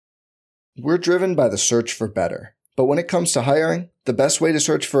We're driven by the search for better. But when it comes to hiring, the best way to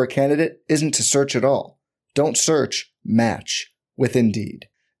search for a candidate isn't to search at all. Don't search, match with Indeed.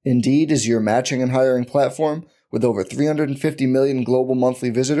 Indeed is your matching and hiring platform with over 350 million global monthly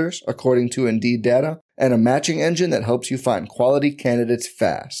visitors, according to Indeed data, and a matching engine that helps you find quality candidates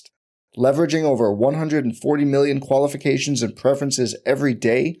fast. Leveraging over 140 million qualifications and preferences every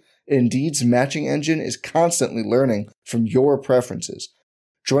day, Indeed's matching engine is constantly learning from your preferences.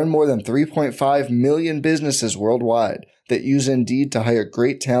 Join more than 3.5 million businesses worldwide that use Indeed to hire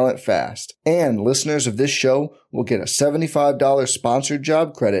great talent fast. And listeners of this show will get a $75 sponsored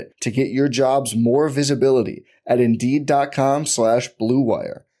job credit to get your jobs more visibility at Indeed.com/Blue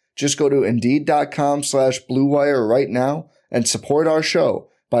Wire. Just go to Indeed.com/Blue Wire right now and support our show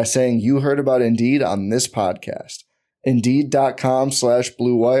by saying you heard about Indeed on this podcast.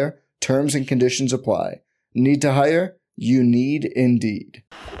 Indeed.com/Blue Wire. Terms and conditions apply. Need to hire? You need Indeed.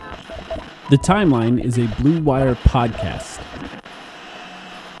 The Timeline is a Blue Wire podcast.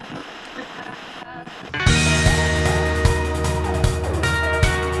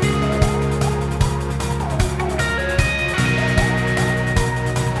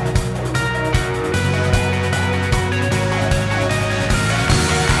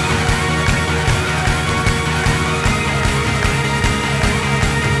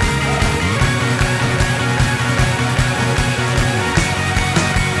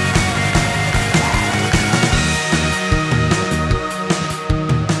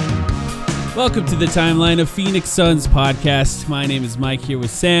 Welcome to the Timeline of Phoenix Suns podcast. My name is Mike, here with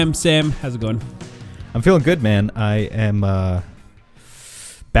Sam. Sam, how's it going? I'm feeling good, man. I am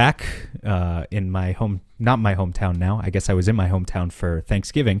back in my not my hometown now. I guess I was in my hometown for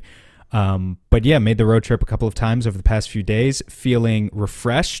Thanksgiving. But yeah, made the road trip a couple of times over the past few days, feeling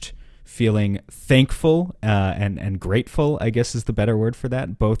refreshed, feeling thankful and grateful, I guess is the better word for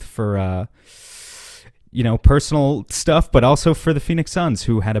that, both for personal stuff, but also for the Phoenix Suns,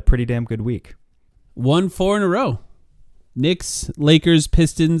 who had a pretty damn good week. Won 4 in a row. Knicks, Lakers,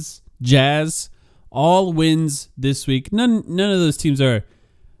 Pistons, Jazz, all wins this week. None of those teams are,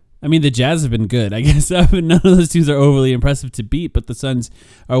 the Jazz have been good, I guess. None of those teams are overly impressive to beat, but the Suns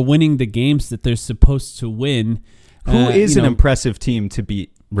are winning the games that they're supposed to win. Who is an impressive team to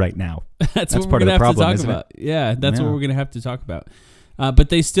beat right now? That's what part of the problem, isn't it? Yeah, that's what we're going to have to talk about. But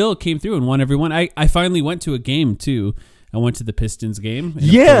they still came through and won every one. I finally went to a game, too. I went to the Pistons game. And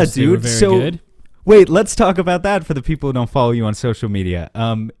yeah, dude. They were very good. Wait, let's talk about that for the people who don't follow you on social media.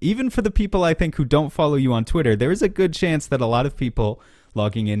 Even for the people, I think, who don't follow you on Twitter, there is a good chance that a lot of people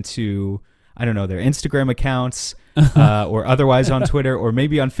logging into, their Instagram accounts or otherwise on Twitter or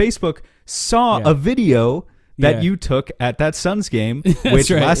maybe on Facebook saw a video that you took at that Suns game,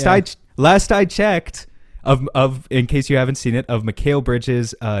 which right, last I checked, of in case you haven't seen it, of Mikal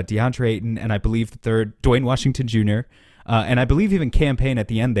Bridges, DeAndre Ayton, and I believe the third, Dwayne Washington Jr., and I believe even Campaign at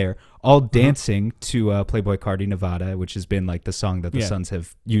the end there, all dancing to Playboy Cardi Nevada, which has been like the song that the Suns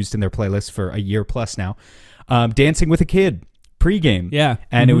have used in their playlist for a year plus now. Dancing with a Kid pregame. Yeah.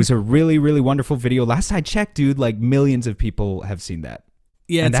 And it was a really, really wonderful video. Last I checked, dude, like millions of people have seen that.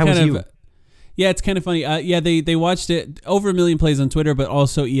 Yeah, and that was you. Yeah, it's kind of funny. They watched it, over 1 million plays on Twitter, but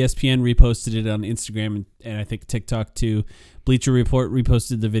also ESPN reposted it on Instagram and I think TikTok too. Bleacher Report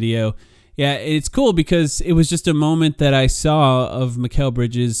reposted the video. Yeah, it's cool because it was just a moment that I saw of Mikal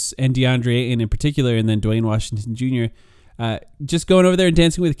Bridges and DeAndre Ayton in particular, and then Dwayne Washington Jr. Just going over there and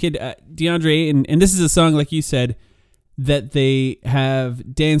dancing with a kid. DeAndre Ayton, and this is a song, like you said, that they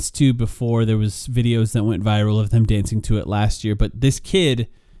have danced to before. There was videos that went viral of them dancing to it last year, but this kid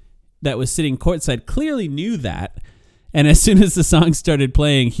that was sitting courtside clearly knew that, and as soon as the song started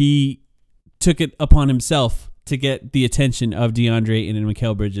playing, he took it upon himself to get the attention of DeAndre Ayton and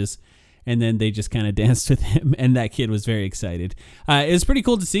Mikal Bridges, and then they just kind of danced with him, and that kid was very excited. It was pretty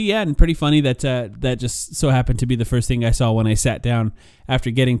cool to see, and pretty funny that that just so happened to be the first thing I saw when I sat down after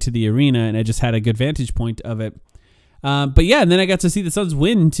getting to the arena, and I just had a good vantage point of it. But yeah, and then I got to see the Suns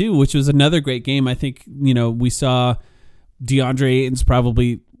win too, which was another great game. I think, we saw DeAndre Ayton's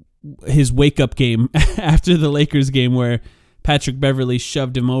probably his wake-up game after the Lakers game where Patrick Beverley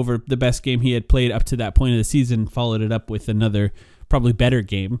shoved him over, the best game he had played up to that point of the season, followed it up with another probably better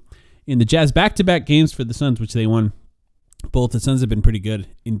game. In the Jazz, back-to-back games for the Suns, which they won. Both the Suns have been pretty good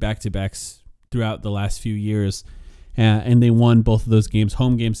in back-to-backs throughout the last few years, and they won both of those games,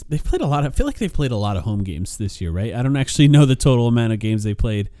 home games. They've played a lot. I feel like they've played a lot of home games this year, right? I don't actually know the total amount of games they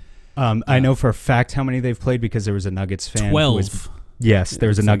played. I know for a fact how many they've played because there was a Nuggets fan. 12. Yes, there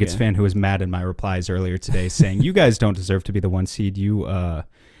was a Nuggets fan who was mad in my replies earlier today saying, you guys don't deserve to be the 1 seed. You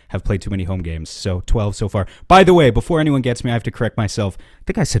have played too many home games. So 12 so far. By the way, before anyone gets me, I have to correct myself. I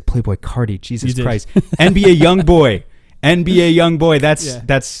think I said Playboy Cardi. Jesus Christ. NBA Youngboy. NBA Youngboy.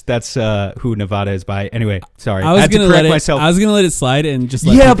 That's who Nevada is by. Anyway, sorry. I was had to correct myself. I was gonna let it slide and just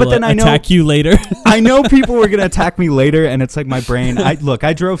let people but then I attack you later. I know people were gonna attack me later, and it's like my brain.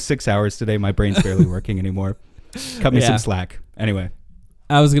 I drove 6 hours today. My brain's barely working anymore. Cut me some slack. Anyway,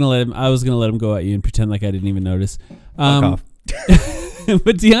 I was gonna let him go at you and pretend like I didn't even notice. Fuck off.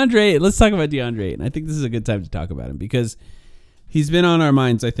 But DeAndre, let's talk about DeAndre. And I think this is a good time to talk about him because he's been on our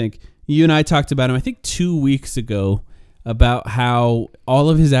minds. I think you and I talked about him, I think 2 weeks ago, about how all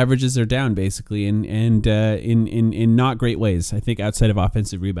of his averages are down basically and in not great ways. I think outside of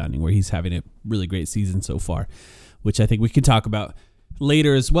offensive rebounding, where he's having a really great season so far, which I think we could talk about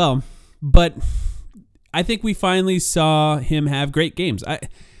later as well. But I think we finally saw him have great games.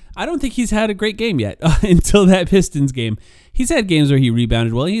 I don't think he's had a great game yet until that Pistons game. He's had games where he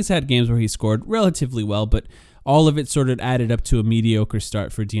rebounded well. He's had games where he scored relatively well, but all of it sort of added up to a mediocre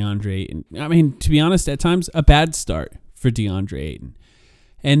start for DeAndre Ayton. I mean, to be honest, at times a bad start for DeAndre Ayton.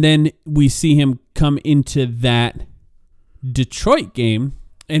 And then we see him come into that Detroit game,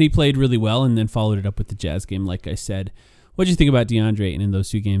 and he played really well and then followed it up with the Jazz game, like I said. What did you think about DeAndre Ayton in those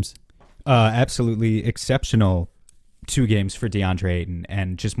two games? Absolutely exceptional 2 games for DeAndre Ayton.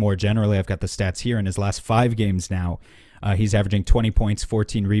 And just more generally, I've got the stats here. In his last 5 games now, he's averaging 20 points,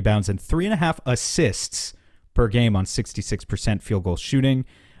 14 rebounds, and 3.5 assists per game on 66% field goal shooting.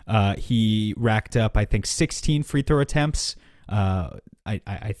 He racked up, I think, 16 free throw attempts.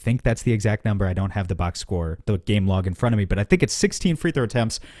 I think that's the exact number. I don't have the box score, the game log in front of me, but I think it's 16 free throw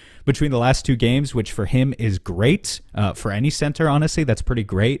attempts between the last 2 games, which for him is great. For any center, honestly, that's pretty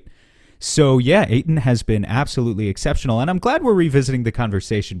great. So, yeah, Ayton has been absolutely exceptional, and I'm glad we're revisiting the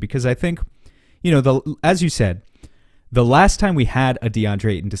conversation because I think, as you said, the last time we had a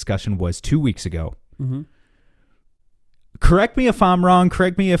DeAndre Ayton discussion was 2 weeks ago. Mm-hmm. Correct me if I'm wrong.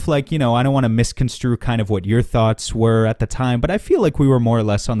 Correct me if, I don't want to misconstrue kind of what your thoughts were at the time, but I feel like we were more or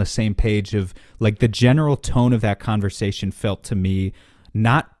less on the same page of, the general tone of that conversation felt to me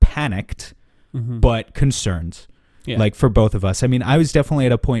not panicked, but concerned. Yeah. For both of us. I mean, I was definitely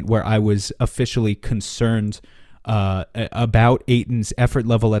at a point where I was officially concerned about Ayton's effort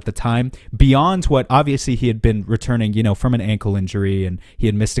level at the time, beyond what obviously he had been returning, from an ankle injury, and he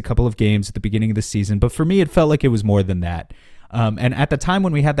had missed a couple of games at the beginning of the season. But for me, it felt like it was more than that. And at the time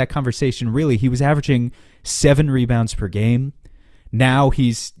when we had that conversation, really, he was averaging 7 rebounds per game. Now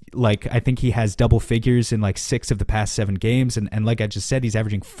he's I think he has double figures in 6 of the past 7 games. And like I just said, he's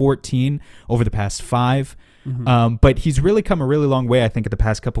averaging 14 over the past 5. Mm-hmm. But he's really come a really long way, I think, in the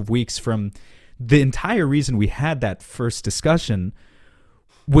past couple of weeks. From the entire reason we had that first discussion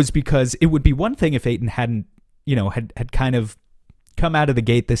was because it would be one thing if Ayton hadn't, had kind of come out of the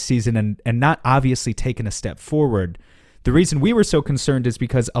gate this season and not obviously taken a step forward. The reason we were so concerned is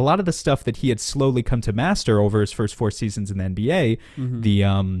because a lot of the stuff that he had slowly come to master over his first 4 seasons in the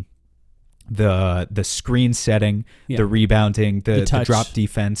NBA, the screen setting, the rebounding, the drop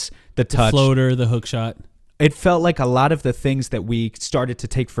defense, the touch, floater, the hook shot. It felt like a lot of the things that we started to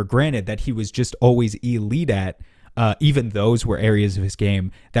take for granted that he was just always elite at, even those were areas of his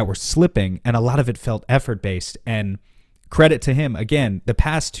game that were slipping, and a lot of it felt effort-based. And credit to him. Again, the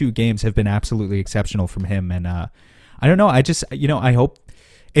past 2 games have been absolutely exceptional from him, and I don't know. I just, I hope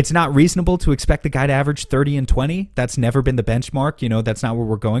it's not reasonable to expect the guy to average 30 and 20. That's never been the benchmark. That's not what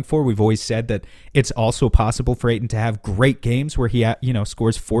we're going for. We've always said that it's also possible for Ayton to have great games where he,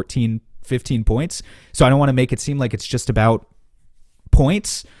 scores 14, 15 points. So I don't want to make it seem like it's just about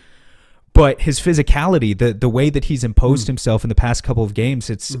points, but his physicality, the way that he's imposed himself in the past couple of games,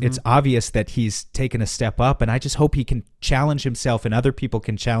 it's obvious that he's taken a step up, and I just hope he can challenge himself and other people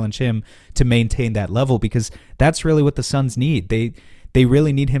can challenge him to maintain that level, because that's really what the Suns need. They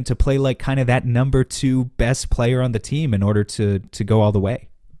really need him to play like kind of that number 2 best player on the team in order to go all the way.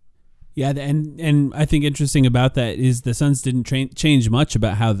 Yeah, and I think interesting about that is the Suns didn't change much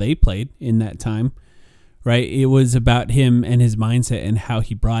about how they played in that time, right? It was about him and his mindset and how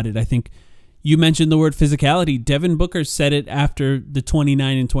he brought it. I think you mentioned the word physicality. Devin Booker said it after the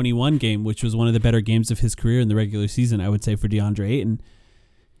 29 and 21 game, which was one of the better games of his career in the regular season, I would say, for DeAndre Ayton.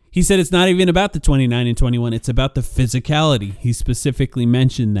 He said it's not even about the 29 and 21, it's about the physicality. He specifically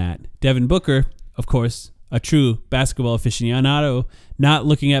mentioned that. Devin Booker, of course, a true basketball aficionado, not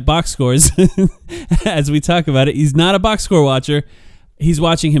looking at box scores as we talk about it. He's not a box score watcher. He's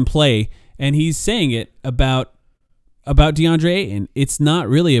watching him play, and he's saying it about DeAndre Ayton. It's not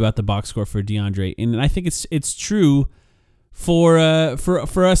really about the box score for DeAndre Ayton, and I think it's true for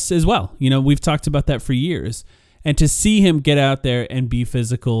us as well. We've talked about that for years. And to see him get out there and be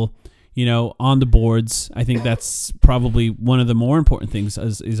physical, on the boards, I think that's probably one of the more important things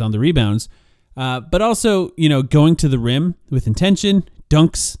is on the rebounds. But also, going to the rim with intention,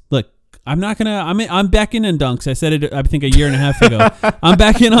 dunks. Look, I'm back in on dunks. I said it, I think, a year and a half ago. I'm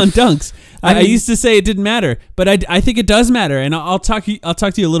back in on dunks. I used to say it didn't matter, but I think it does matter, and I'll talk to you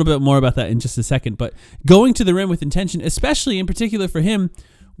a little bit more about that in just a second. But going to the rim with intention, especially in particular for him,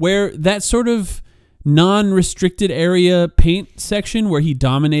 where that sort of non-restricted area paint section where he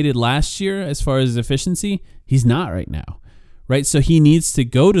dominated last year as far as efficiency, he's not right now, right? So he needs to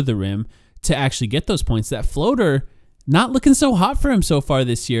go to the rim to actually get those points. That floater, not looking so hot for him so far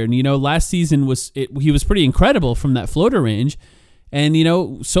this year. And, last season he was pretty incredible from that floater range.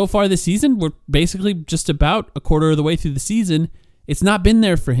 And, so far this season, we're basically just about a quarter of the way through the season. It's not been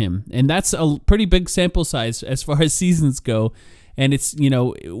there for him. And that's a pretty big sample size as far as seasons go. And it's,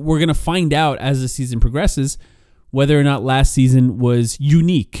 we're going to find out as the season progresses whether or not last season was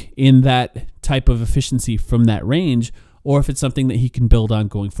unique in that type of efficiency from that range, or if it's something that he can build on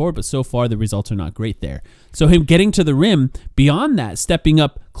going forward. But so far, the results are not great there. So him getting to the rim, beyond that, stepping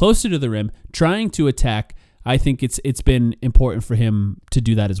up closer to the rim, trying to attack, I think it's been important for him to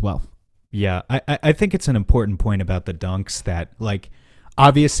do that as well. Yeah, I think it's an important point about the dunks that,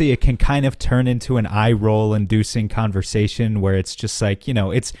 obviously it can kind of turn into an eye roll inducing conversation where it's just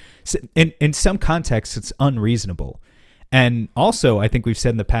it's in some contexts it's unreasonable. And also, I think we've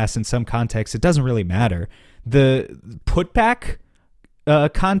said in the past, in some contexts, it doesn't really matter. The putback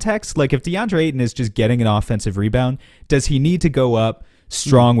context, if DeAndre Ayton is just getting an offensive rebound, does he need to go up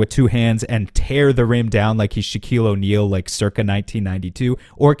strong with two hands and tear the rim down like he's Shaquille O'Neal, circa 1992,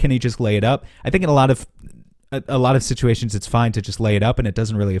 or can he just lay it up? I think in a lot of situations, it's fine to just lay it up, and it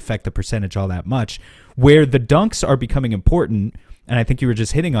doesn't really affect the percentage all that much. Where the dunks are becoming important, and I think you were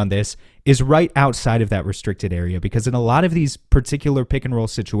just hitting on this, is right outside of that restricted area, because in a lot of these particular pick and roll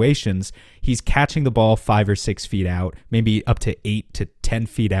situations, he's catching the ball 5 or 6 feet out, maybe up to 8 to 10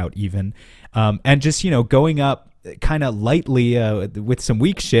 feet out even, and just, going up kind of lightly with some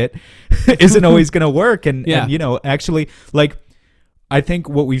weak shit isn't always going to work. And, actually, I think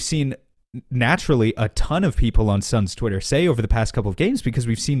what we've seen naturally a ton of people on Suns Twitter say over the past couple of games, because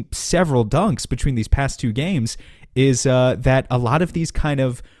we've seen several dunks between these past 2 games, is that a lot of these kind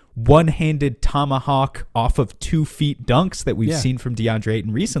of one-handed tomahawk off of 2 feet dunks that we've seen from DeAndre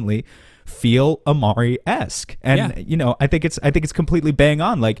Ayton recently feel Amari-esque. And I think it's completely bang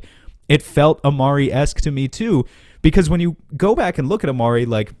on. It felt Amari-esque to me too, because when you go back and look at Amari,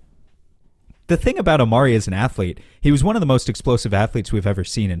 the thing about Amari as an athlete, he was one of the most explosive athletes we've ever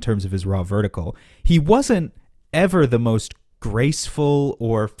seen in terms of his raw vertical. He wasn't ever the most graceful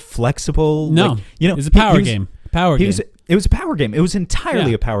or flexible. No, it was a power game. It was a power game. It was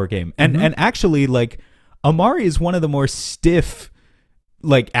entirely a power game. And actually, Amari is one of the more stiff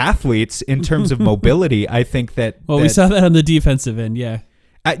athletes in terms of mobility. I think that. Well, we saw that on the defensive end. Yeah.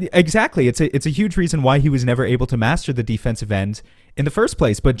 Exactly. It's a huge reason why he was never able to master the defensive end in the first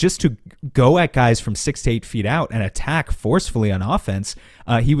place. But just to go at guys from 6 to 8 feet out and attack forcefully on offense,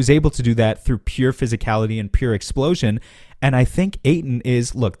 he was able to do that through pure physicality and pure explosion. And I think Ayton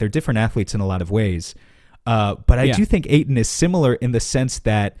is, they're different athletes in a lot of ways. But I do think Ayton is similar in the sense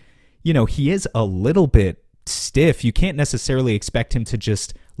that, he is a little bit stiff. You can't necessarily expect him to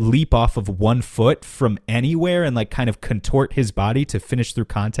just leap off of 1 foot from anywhere and kind of contort his body to finish through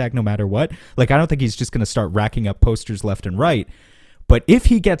contact no matter what. I don't think he's just going to start racking up posters left and right. But if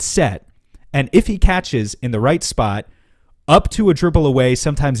he gets set and if he catches in the right spot, up to a dribble away,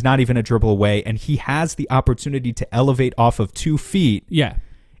 sometimes not even a dribble away, and he has the opportunity to elevate off of 2 feet. Yeah.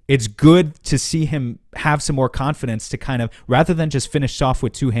 It's good to see him have some more confidence to kind of, rather than just finish off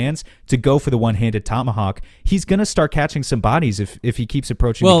with 2 hands, to go for the one-handed tomahawk. He's going to start catching some bodies if he keeps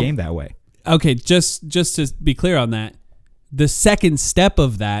approaching the game that way. Okay, just to be clear on that, the second step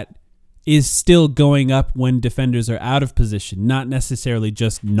of that is still going up when defenders are out of position, not necessarily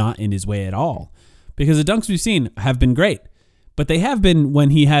just not in his way at all. Because the dunks we've seen have been great, but they have been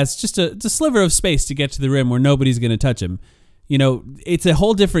when he has just a sliver of space to get to the rim where nobody's going to touch him. It's a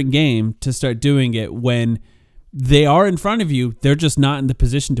whole different game to start doing it when they are in front of you. They're just not in the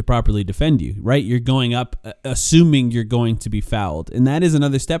position to properly defend you, right? You're going up assuming you're going to be fouled. And that is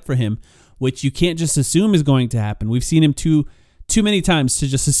another step for him, which you can't just assume is going to happen. We've seen him too many times to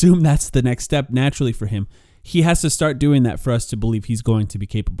just assume that's the next step naturally for him. He has to start doing that for us to believe he's going to be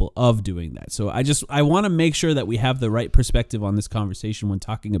capable of doing that. So I want to make sure that we have the right perspective on this conversation when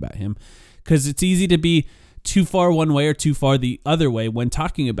talking about him, because it's easy to be too far one way or too far the other way when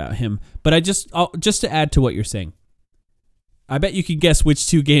talking about him. But just to add to what you're saying, I bet you could guess which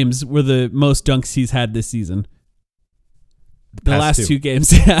 2 games were the most dunks he's had this season. The last two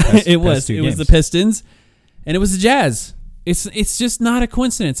games. Yeah, it was the Pistons and it was the Jazz. It's just not a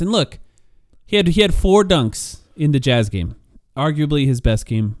coincidence. And look, he had 4 dunks in the Jazz game, arguably his best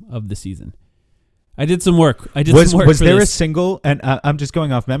game of the season. I did some work. Was there a single? And I'm just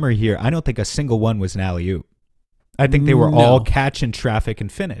going off memory here. I don't think a single one was an alley-oop. I think they were all catch and traffic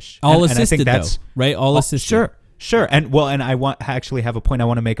and finish. All assisted, and I think that's, though, right? All assisted. Sure. And I actually have a point I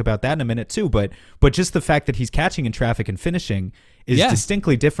want to make about that in a minute too. But just the fact that he's catching in traffic and finishing is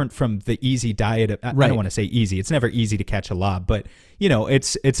distinctly different from the easy diet. I don't want to say easy. It's never easy to catch a lob, but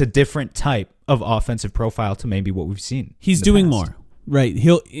it's a different type of offensive profile to maybe what we've seen. He's doing more. Right.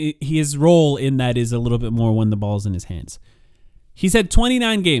 His role in that is a little bit more when the ball's in his hands. He's had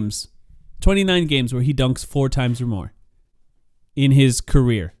 29 games where he dunks 4 times or more in his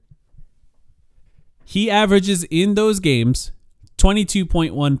career. He averages in those games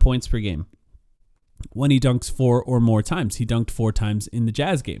 22.1 points per game when he dunks 4 or more times. He dunked 4 times in the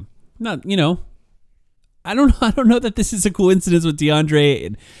Jazz game. Not, I don't know that this is a coincidence with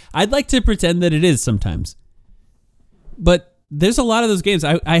DeAndre. I'd like to pretend that it is sometimes. But there's a lot of those games.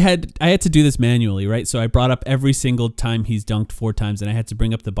 I had to do this manually, right? So I brought up every single time he's dunked 4 times, and I had to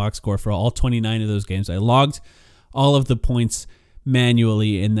bring up the box score for all 29 of those games. I logged all of the points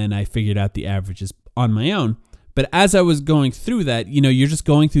manually, and then I figured out the averages on my own. But as I was going through that, you're just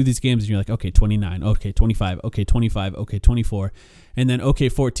going through these games, and you're like, okay, 29, okay, 25, okay, 25, okay, 24, and then, okay,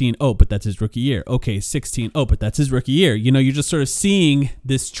 14, oh, but that's his rookie year. Okay, 16, oh, but that's his rookie year. You're just sort of seeing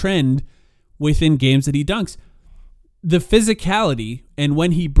this trend within games that he dunks. The physicality, and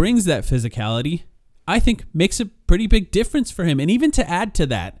when he brings that physicality, I think makes a pretty big difference for him. And even to add to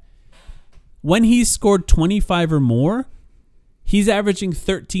that, when he's scored 25 or more, he's averaging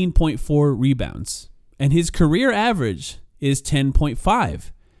 13.4 rebounds. And his career average is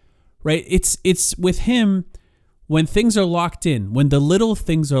 10.5. Right? It's with him, when things are locked in, when the little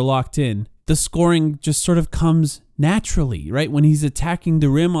things are locked in, the scoring just sort of comes naturally, right? When he's attacking the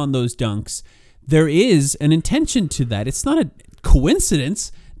rim on those dunks, there is an intention to that. It's not a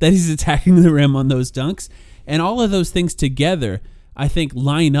coincidence that he's attacking the rim on those dunks. And all of those things together, I think,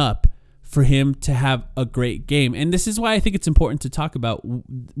 line up for him to have a great game. And this is why I think it's important to talk about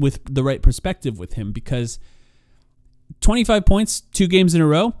with the right perspective with him, because 25 points, 2 games in a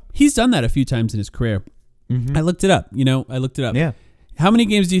row, he's done that a few times in his career. Mm-hmm. I looked it up. Yeah. How many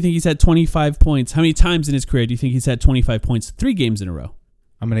games do you think he's had 25 points? How many times in his career do you think he's had 25 points 3 games in a row?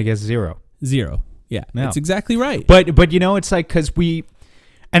 I'm going to guess 0. 0. Yeah, that's exactly right. But it's like, because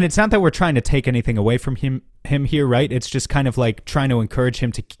and it's not that we're trying to take anything away from him here, right? It's just kind of like trying to encourage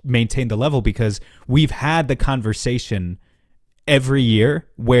him to maintain the level, because we've had the conversation every year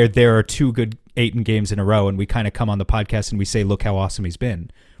where there are 2 good 8 games in a row, and we kind of come on the podcast and we say, look how awesome he's been.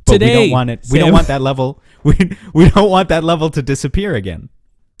 But today, we don't want it. We don't want that level. We don't want that level to disappear again.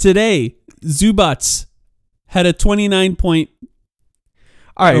 Today, Zubac had a 29 point.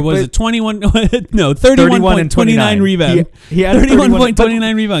 All right, or was it 21? No, 31.29 rebound. He had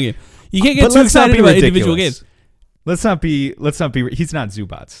 31.29 rebound game. You can't get too excited about individual games. Let's not be. He's not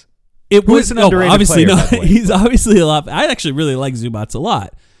Zubac. It was an underrated obviously player, not. He's obviously a lot. I actually really like Zubac a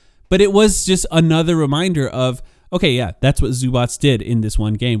lot, but it was just another reminder of, okay, yeah, that's what Zubac did in this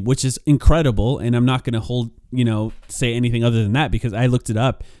one game, which is incredible. And I'm not going to say anything other than that, because I looked it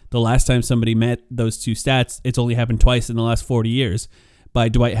up. The last time somebody met those 2 stats, it's only happened twice in the last 40 years. By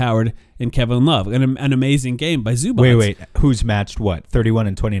Dwight Howard and Kevin Love. An amazing game by Zubac. Wait. Who's matched what? 31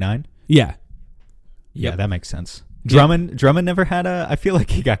 and 29? Yeah. Yeah, that makes sense. Drummond never had I feel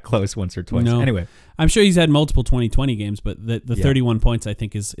like he got close once or twice. No. Anyway. I'm sure he's had multiple 2020 games, but the 31 points I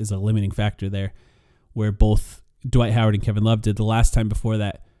think is a limiting factor there, where both Dwight Howard and Kevin Love did. The last time before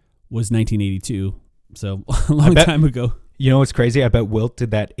that was 1982. So a long time ago. You know what's crazy? I bet Wilt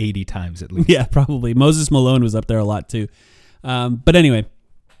did that 80 times at least. Yeah, probably. Moses Malone was up there a lot too. But anyway,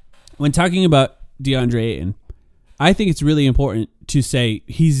 when talking about DeAndre Ayton, I think it's really important to say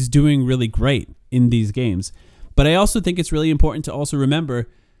he's doing really great in these games. But I also think it's really important to also remember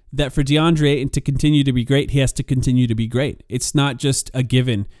that for DeAndre Ayton to continue to be great, he has to continue to be great. It's not just a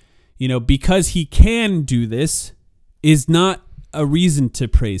given. Because he can do this is not a reason to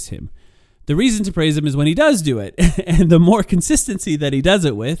praise him. The reason to praise him is when he does do it. And the more consistency that he does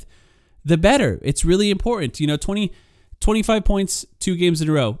it with, the better. It's really important. 25 points, 2 games in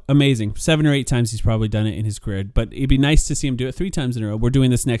a row. Amazing. 7 or 8 times he's probably done it in his career. But it'd be nice to see him do it 3 times in a row. We're doing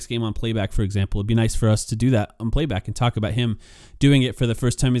this next game on playback, for example. It'd be nice for us to do that on playback and talk about him doing it for the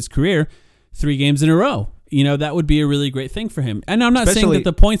first time in his career 3 games in a row. That would be a really great thing for him. And I'm not saying that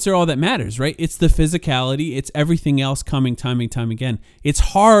the points are all that matters, right? It's the physicality. It's everything else coming time and time again. It's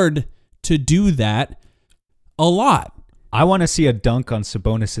hard to do that a lot. I want to see a dunk on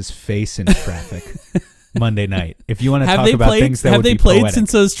Sabonis's face in traffic Monday night. If you want to talk about things that would be Have they played poetic.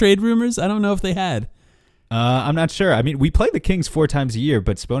 since those trade rumors? I don't know if they had. I'm not sure. I mean, we play the Kings 4 times a year,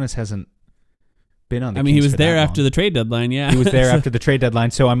 but Sabonis hasn't been on the Kings. He was for there that after long. the trade deadline. Yeah, He was there after the trade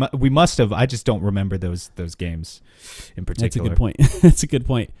deadline, so we must have. I just don't remember those games in particular. That's a good point. That's a good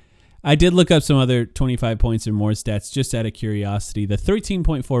point. I did look up some other 25 points or more stats just out of curiosity. The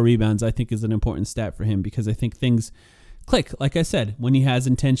 13.4 rebounds I think is an important stat for him because I think things click. Like I said, when he has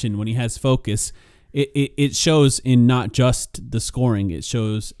intention, when he has focus, it shows in not just the scoring. It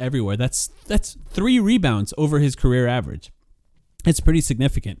shows everywhere. That's 3 rebounds over his career average. It's pretty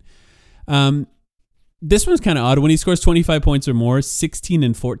significant. This one's kind of odd. When he scores 25 points or more, 16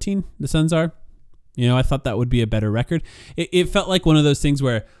 and 14, the Suns are. I thought that would be a better record. It felt like one of those things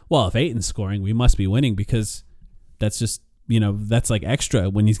where, well, if Ayton's scoring, we must be winning because that's just, that's like extra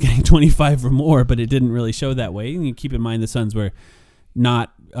when he's getting 25 or more, but it didn't really show that way. And you keep in mind the Suns were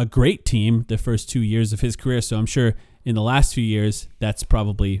not a great team the first 2 years of his career, so I'm sure in the last few years, that's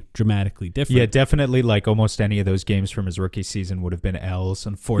probably dramatically different. Yeah, definitely. Like almost any of those games from his rookie season would have been L's,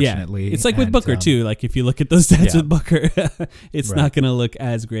 unfortunately. Yeah. It's like with Booker, too. Like if you look at those stats with Booker, it's Right. not going to look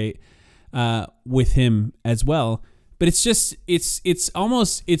as great with him as well. But it's just, it's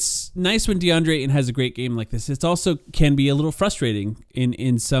nice when DeAndre Ayton has a great game like this. It also can be a little frustrating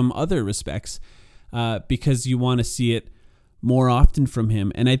in some other respects because you want to see it more often from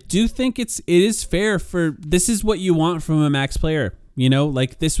him. And I do think it is fair this is what you want from a max player.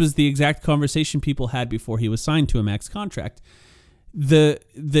 Like this was the exact conversation people had before he was signed to a max contract. The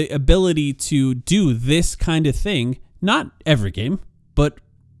ability to do this kind of thing, not every game, but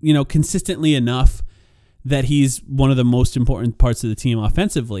consistently enough that he's one of the most important parts of the team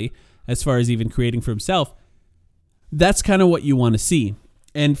offensively, as far as even creating for himself. That's kind of what you want to see.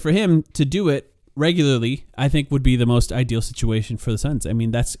 And for him to do it regularly, I think would be the most ideal situation for the Suns. I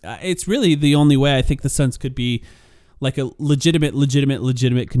mean, it's really the only way I think the Suns could be like a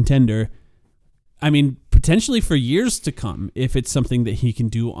legitimate contender. I mean, potentially for years to come, if it's something that he can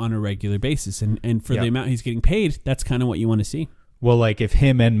do on a regular basis. And for the amount he's getting paid, that's kind of what you want to see. Well, like if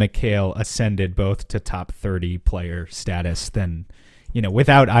him and Mikal ascended both to top 30 player status, then,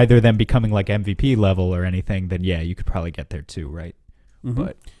 without either of them becoming like MVP level or anything, then yeah, you could probably get there too, right?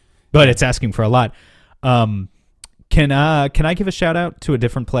 Mm-hmm. But it's asking for a lot. Can I give a shout out to a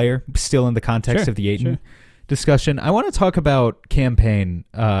different player, still in the context of the Ayton discussion? I want to talk about Cam Payne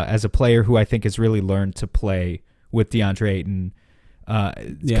as a player who I think has really learned to play with DeAndre Ayton.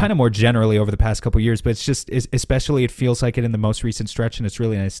 Kind of more generally over the past couple of years, but it's just, especially it feels like it in the most recent stretch, and it's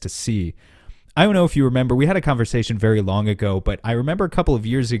really nice to see. I don't know if you remember, we had a conversation very long ago, but I remember a couple of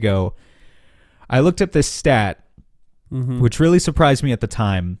years ago, I looked up this stat, which really surprised me at the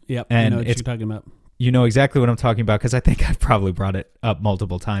time. Yep, and I know what you're talking about. You know exactly what I'm talking about because I think I've probably brought it up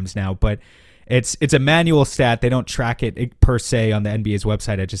multiple times now, but it's a manual stat. They don't track it per se on the NBA's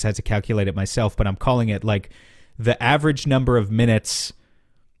website. I just had to calculate it myself, but I'm calling it like the average number of minutes.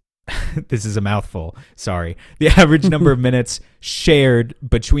 This is a mouthful. Sorry. The average number of minutes shared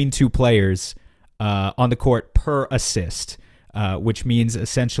between two players on the court per assist, which means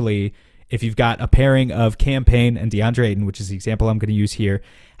essentially if you've got a pairing of Cam Payne and DeAndre Ayton, which is the example I'm going to use here,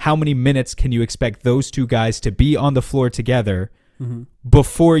 how many minutes can you expect those two guys to be on the floor together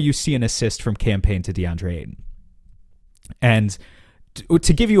before you see an assist from Cam Payne to DeAndre Ayton? And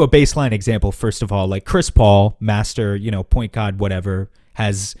to give you a baseline example, first of all, like Chris Paul, master, point guard, whatever,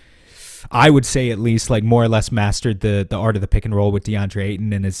 has, I would say at least, like more or less mastered the art of the pick and roll with DeAndre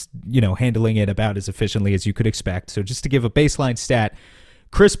Ayton and is, handling it about as efficiently as you could expect. So just to give a baseline stat,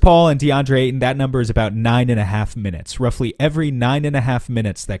 Chris Paul and DeAndre Ayton, that number is about 9.5 minutes. Roughly every 9.5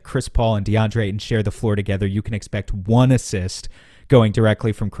 minutes that Chris Paul and DeAndre Ayton share the floor together, you can expect one assist going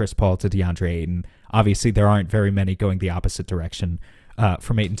directly from Chris Paul to DeAndre Ayton. Obviously, there aren't very many going the opposite direction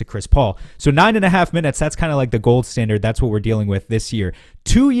from Ayton to Chris Paul. So 9.5 minutes, that's kind of like the gold standard. That's what we're dealing with this year.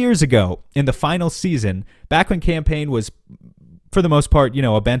 2 years ago, in the final season, back when Cam Payne was, for the most part,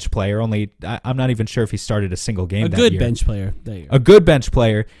 a bench player, only I'm not even sure if he started a single game that year. A good bench player. A good bench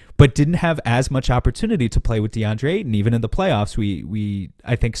player, but didn't have as much opportunity to play with DeAndre Ayton. Even in the playoffs, we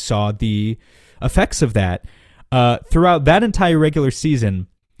I think saw the effects of that. Throughout that entire regular season,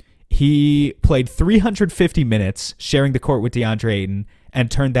 he played 350 minutes sharing the court with DeAndre Ayton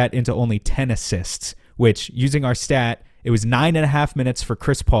and turned that into only 10 assists, which, using our stat, it was 9.5 minutes for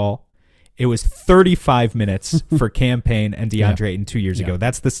Chris Paul. It was 35 minutes for Cam Payne and DeAndre Ayton 2 years ago.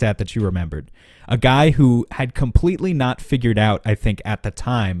 That's the stat that you remembered. A guy who had completely not figured out, I think, at the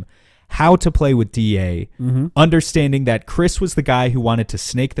time, how to play with DA, understanding that Chris was the guy who wanted to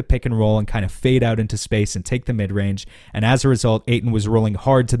snake the pick and roll and kind of fade out into space and take the mid-range. And as a result, Ayton was rolling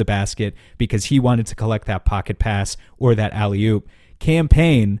hard to the basket because he wanted to collect that pocket pass or that alley-oop. Cam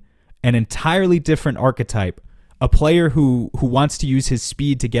Payne, an entirely different archetype, a player who wants to use his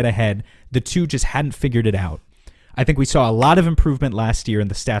speed to get ahead. The two just hadn't figured it out. I think we saw a lot of improvement last year, and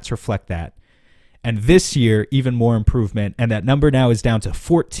the stats reflect that. And this year, even more improvement, and that number now is down to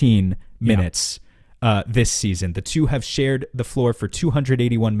 14 minutes this season. The two have shared the floor for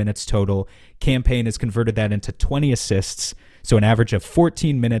 281 minutes total. Cam Payne has converted that into 20 assists, so an average of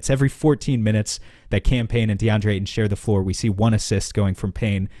 14 minutes. Every 14 minutes that Cam Payne and DeAndre Ayton share the floor, we see one assist going from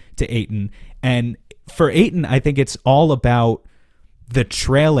Payne to Ayton. And for Ayton, I think it's all about the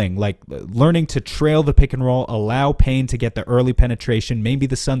trailing, like learning to trail the pick and roll, allow Payne to get the early penetration. Maybe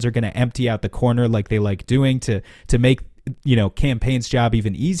the Suns are going to empty out the corner like they like doing to make, Cam Payne's job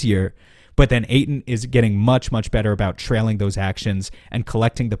even easier. But then Ayton is getting much, much better about trailing those actions and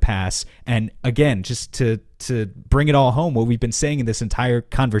collecting the pass. And again, just to bring it all home, what we've been saying in this entire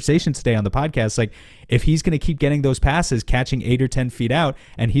conversation today on the podcast, like if he's going to keep getting those passes, catching 8 or 10 feet out,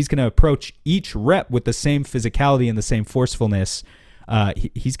 and he's going to approach each rep with the same physicality and the same forcefulness,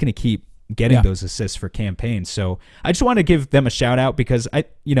 he's going to keep getting those assists for Cam Payne. So I just want to give them a shout out because I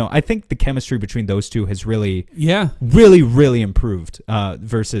think the chemistry between those two has really improved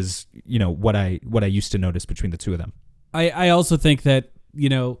versus what I used to notice between the two of them. I also think that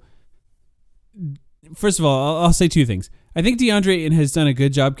first of all, I'll say two things. I think DeAndre Ayton has done a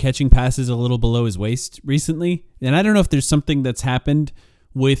good job catching passes a little below his waist recently, and I don't know if there's something that's happened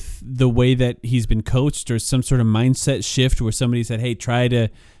with the way that he's been coached or some sort of mindset shift where somebody said, hey, try to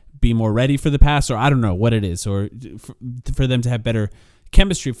be more ready for the pass, or I don't know what it is, or for them to have better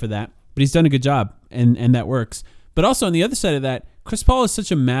chemistry for that. But he's done a good job, and that works. But also on the other side of that, Chris Paul is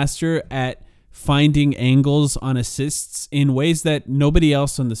such a master at finding angles on assists in ways that nobody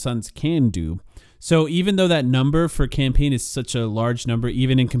else on the Suns can do. So even though that number for Cam Payne is such a large number,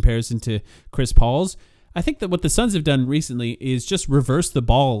 even in comparison to Chris Paul's, I think that what the Suns have done recently is just reverse the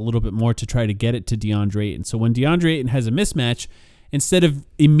ball a little bit more to try to get it to DeAndre Ayton. So when DeAndre Ayton has a mismatch, instead of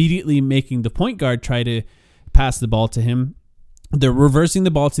immediately making the point guard try to pass the ball to him, they're reversing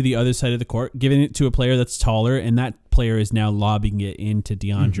the ball to the other side of the court, giving it to a player that's taller, and that player is now lobbing it into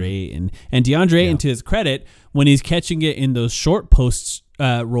DeAndre Ayton. And DeAndre Ayton, to his credit, when he's catching it in those short post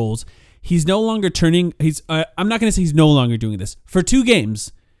rolls, he's no longer turning. I'm not going to say he's no longer doing this. For 2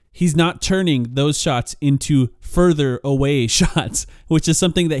 games, he's not turning those shots into further away shots, which is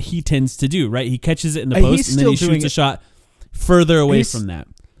something that he tends to do, right? He catches it in the post, and then he shoots a shot further away from that.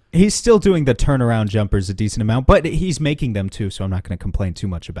 He's still doing the turnaround jumpers a decent amount, but he's making them too, so I'm not going to complain too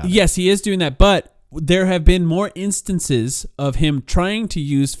much about it. Yes, he is doing that, but there have been more instances of him trying to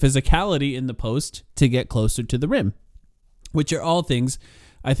use physicality in the post to get closer to the rim, which are all things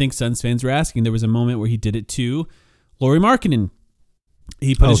I think Suns fans were asking. There was a moment where he did it to Lauri Markkanen.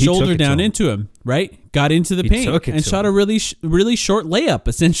 He put his shoulder down into him, right? Got into the paint and shot a really short layup,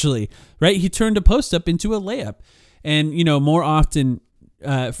 essentially, right? He turned a post up into a layup. And, more often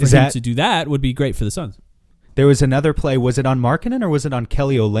for him to do that would be great for the Suns. There was another play. Was it on Markkanen or was it on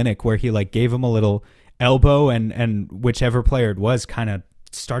Kelly Olynyk where he gave him a little elbow and whichever player it was kind of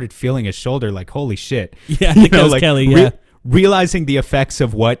started feeling his shoulder like, holy shit. Yeah, I think that was Kelly, yeah. Realizing the effects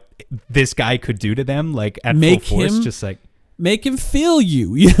of what this guy could do to them, at full force, make him feel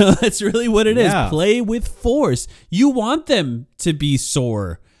you. That's really what it is. Play with force. You want them to be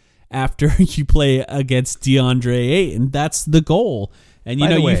sore after you play against DeAndre Ayton. That's the goal. And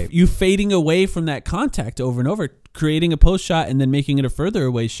you fading away from that contact over and over, creating a post shot and then making it a further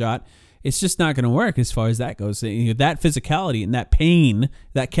away shot, it's just not going to work as far as that goes. That physicality and that pain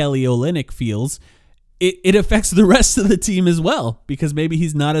that Kelly Olynyk feels, it affects the rest of the team as well, because maybe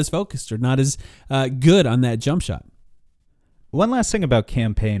he's not as focused or not as good on that jump shot. One last thing about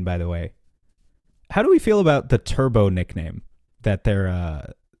Cam Payne, by the way. How do we feel about the Turbo nickname that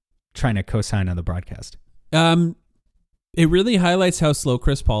they're trying to co-sign on the broadcast? It really highlights how slow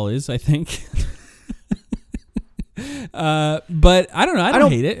Chris Paul is, I think. But I don't know. I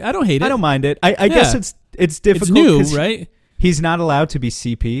don't hate it. I don't mind it. I guess it's difficult. It's new, right? He's not allowed to be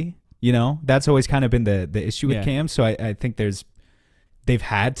CP. That's always kind of been the issue with Cam. So I think they've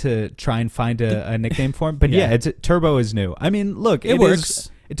had to try and find a nickname for him. But Turbo is new. I mean, look, it works.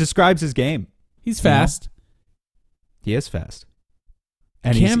 It describes his game. He's fast. He is fast.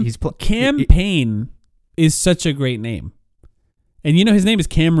 And Cam Payne is such a great name. And his name is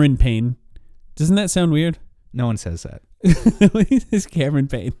Cameron Payne. Doesn't that sound weird? No one says that. It's Cameron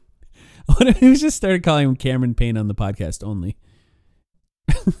Payne. What if we just started calling him Cameron Payne on the podcast only?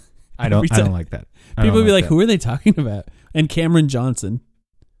 I don't Every time. like that. People would be like, who are they talking about? And Cameron Johnson.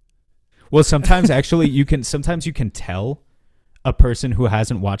 Well, sometimes actually you can tell a person who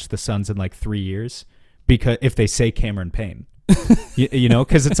hasn't watched the Suns in like 3 years because if they say Cameron Payne, you know,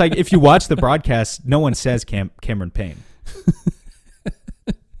 because it's like if you watch the broadcast, no one says Cameron Payne.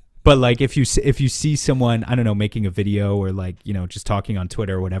 But like if you see someone, I don't know, making a video or like, you know, just talking on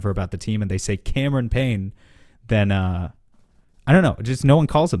Twitter or whatever about the team and they say Cameron Payne, then I don't know, just no one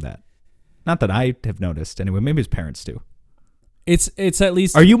calls him that. Not that I have noticed anyway. Maybe his parents do. It's at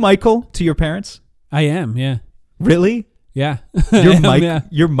least. Are you Michael to your parents? I am. Yeah. Really? Yeah. You're Mike. Yeah.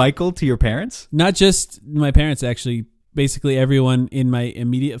 You're Michael to your parents? Not just my parents, actually. Basically, everyone in my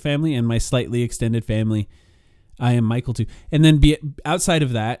immediate family and my slightly extended family, I am Michael to. And then outside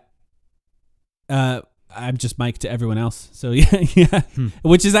of that, I'm just Mike to everyone else. So yeah,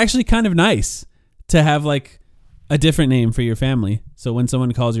 which is actually kind of nice to have like a different name for your family. So when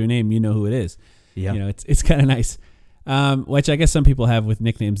someone calls your name, you know who it is. Yeah. You know, it's kind of nice. Which I guess some people have with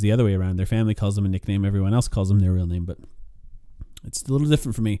nicknames the other way around. Their family calls them a nickname. Everyone else calls them their real name, but it's a little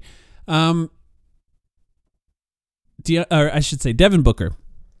different for me. Or I should say Devin Booker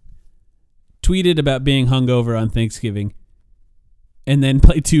tweeted about being hungover on Thanksgiving and then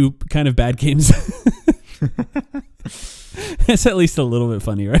played 2 kind of bad games. That's at least a little bit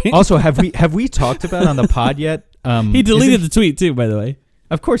funny, right? Also, have we talked about on the pod yet? He deleted the tweet too, by the way.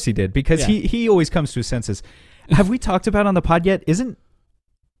 Of course he did, because he always comes to his senses. Have we talked about on the pod yet? Isn't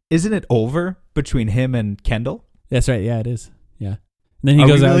it over between him and Kendall? That's right. Yeah, it is. Yeah. And then he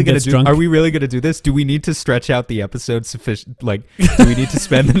goes out and gets drunk. Are we really going to do this? Do we need to stretch out the episode sufficient? Like, do we need to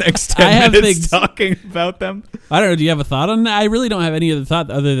spend the next 10 minutes talking about them? I don't know. Do you have a thought on that? I really don't have any other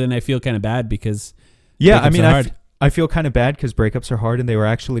thought other than I feel kind of bad because I mean, I feel kind of bad because breakups are hard and they were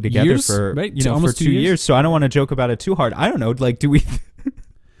actually together for, right? For 2 years. So I don't want to joke about it too hard. I don't know. Like, do we...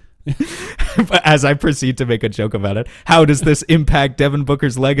 As I proceed to make a joke about it, how does this impact Devin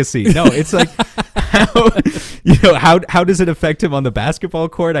Booker's legacy? No, it's like how does it affect him on the basketball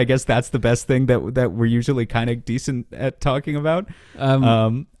court? I guess that's the best thing that we're usually kind of decent at talking about.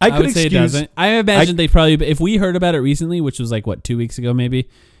 I would say it doesn't. I imagine they probably, if we heard about it recently, which was like 2 weeks ago maybe,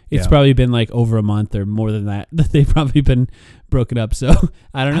 it's probably been like over a month or more than that they've probably been broken up. So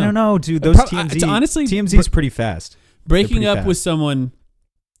I don't know, dude. Those TMZ is pretty fast. Breaking up with someone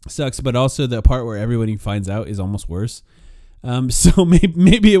sucks, but also the part where everybody finds out is almost worse. So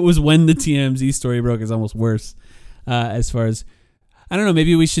maybe it was when the TMZ story broke is almost worse. As far as, I don't know,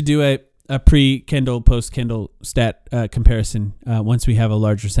 maybe we should do a pre-Kendall, post-Kendall stat comparison once we have a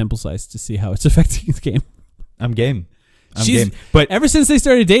larger sample size to see how it's affecting his game. I'm game. Game. But ever since they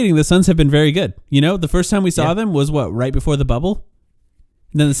started dating, the Suns have been very good. You know, the first time we saw them was right before the bubble.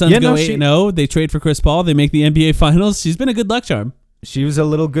 And then the Suns go 8-0. They trade for Chris Paul. They make the NBA Finals. She's been a good luck charm. She was a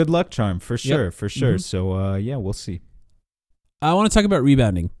little good luck charm for sure, Yep. for sure. Mm-hmm. So we'll see. I want to talk about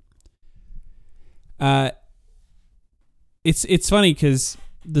rebounding. It's funny because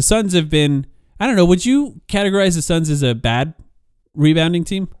the Suns have been, I don't know, would you categorize the Suns as a bad rebounding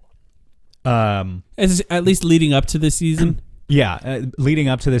team? At least leading up to this season. Yeah, leading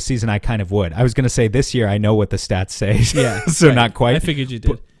up to this season, I kind of would. I was going to say this year, I know what the stats say. Yeah, so right. Not quite. I figured you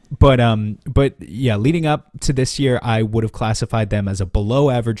did. But yeah, leading up to this year, I would have classified them as a below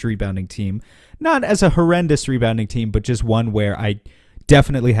average rebounding team, not as a horrendous rebounding team, but just one where I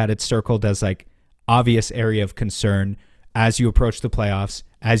definitely had it circled as like obvious area of concern as you approach the playoffs,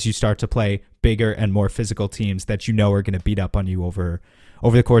 as you start to play bigger and more physical teams that you know are going to beat up on you over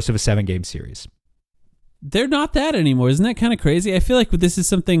the course of a 7-game series. They're not that anymore. Isn't that kind of crazy? I feel like this is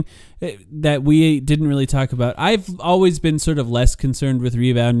something that we didn't really talk about. I've always been sort of less concerned with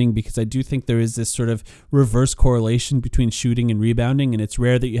rebounding because I do think there is this sort of reverse correlation between shooting and rebounding, and it's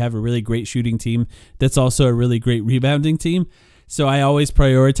rare that you have a really great shooting team that's also a really great rebounding team. So I always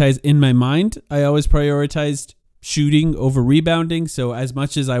prioritize, in my mind, prioritized shooting over rebounding. So as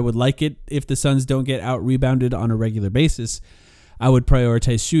much as I would like it if the Suns don't get out-rebounded on a regular basis, I would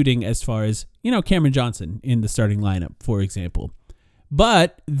prioritize shooting as far as, Cameron Johnson in the starting lineup, for example.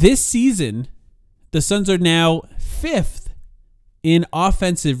 But this season, the Suns are now 5th in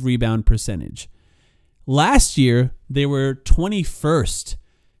offensive rebound percentage. Last year, they were 21st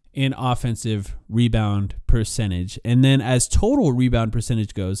in offensive rebound percentage. And then as total rebound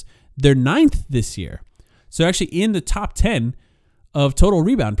percentage goes, they're 9th this year. So actually in the top 10 of total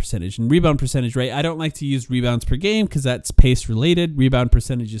rebound percentage. And rebound percentage rate, I don't like to use rebounds per game because that's pace related. Rebound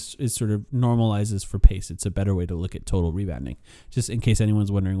percentage is sort of normalizes for pace. It's a better way to look at total rebounding, just in case anyone's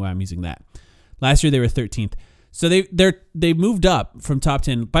wondering why I'm using that. Last year they were 13th. So they moved up from top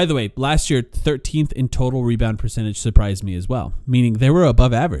 10. By the way, last year 13th in total rebound percentage surprised me as well. Meaning they were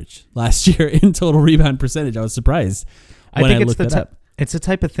above average last year in total rebound percentage. I was surprised when I looked it up. It's the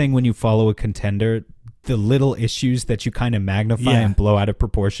type of thing when you follow a contender, the little issues that you kind of magnify and blow out of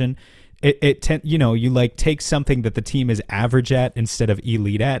proportion. You like take something that the team is average at instead of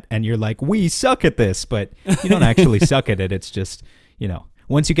elite at, and you're like, we suck at this, but you don't actually suck at it. It's just,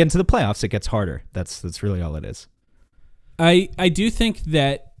 once you get into the playoffs, it gets harder. That's really all it is. I do think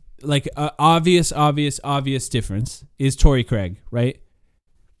that like obvious difference is Torrey Craig, right?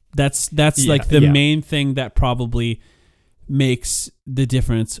 That's like the main thing that probably makes the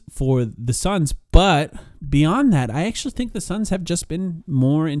difference for the Suns. But beyond that, I actually think the Suns have just been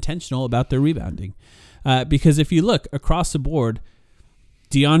more intentional about their rebounding. Because if you look across the board,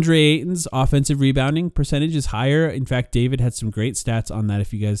 DeAndre Ayton's offensive rebounding percentage is higher. In fact, David had some great stats on that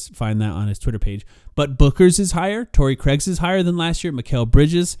if you guys find that on his Twitter page. But Booker's is higher. Torrey Craig's is higher than last year. Mikal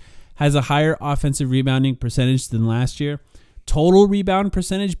Bridges has a higher offensive rebounding percentage than last year. Total rebound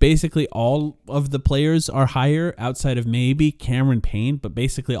percentage, basically all of the players are higher outside of maybe Cameron Payne, but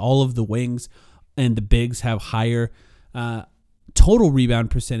basically all of the wings and the bigs have higher total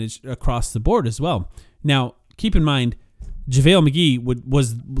rebound percentage across the board as well. Now, keep in mind, JaVale McGee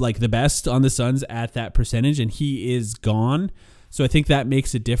was like the best on the Suns at that percentage, and he is gone. So I think that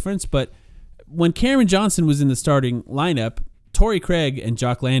makes a difference. But when Cameron Johnson was in the starting lineup, Torrey Craig and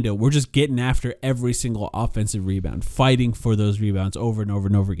Jock Landale were just getting after every single offensive rebound, fighting for those rebounds over and over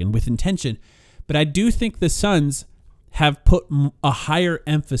and over again with intention. But I do think the Suns have put a higher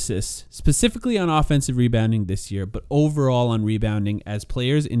emphasis specifically on offensive rebounding this year, but overall on rebounding as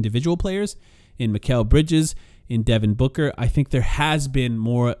players, individual players, in Mikal Bridges, in Devin Booker. I think there has been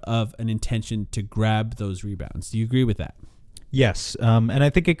more of an intention to grab those rebounds. Do you agree with that? Yes, and I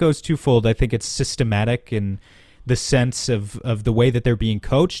think it goes twofold. I think it's systematic in the sense of the way that they're being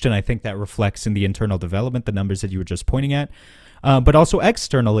coached, and I think that reflects in the internal development, the numbers that you were just pointing at. But also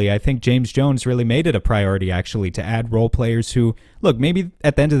externally, I think James Jones really made it a priority, actually, to add role players who, look, maybe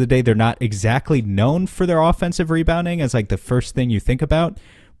at the end of the day, they're not exactly known for their offensive rebounding as like the first thing you think about.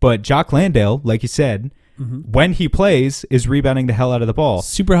 But Jock Landale, like you said, when he plays, is rebounding the hell out of the ball.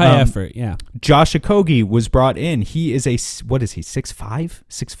 Super high effort, yeah. Josh Okogie was brought in. He is 6'5",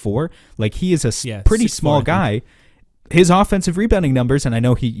 6'4"? Like, he is a pretty small guy. His offensive rebounding numbers, and I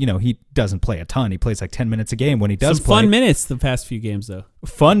know he doesn't play a ton. He plays like 10 minutes a game when he does play. Some fun minutes the past few games, though.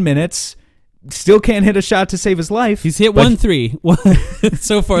 Fun minutes. Still can't hit a shot to save his life. He's hit 3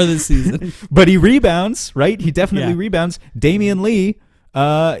 so far this season. But he rebounds, right? He definitely rebounds. Damian Lee,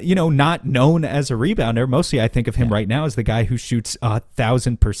 not known as a rebounder. Mostly I think of him right now as the guy who shoots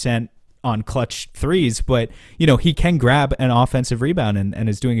 1,000% on clutch threes, but he can grab an offensive rebound and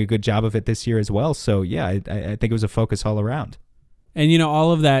is doing a good job of it this year as well. So yeah, I think it was a focus all around. And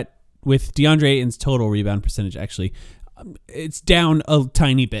all of that with DeAndre Ayton's total rebound percentage, actually, it's down a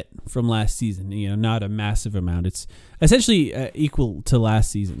tiny bit from last season. Not a massive amount. It's essentially equal to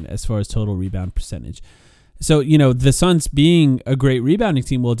last season as far as total rebound percentage. So, the Suns being a great rebounding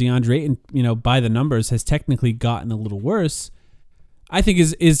team, well, DeAndre Ayton, by the numbers, has technically gotten a little worse, I think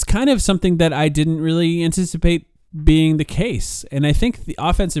is kind of something that I didn't really anticipate being the case. And I think the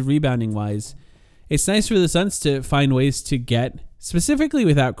offensive rebounding wise, it's nice for the Suns to find ways to get, specifically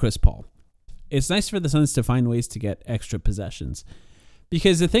without Chris Paul, it's nice for the Suns to find ways to get extra possessions.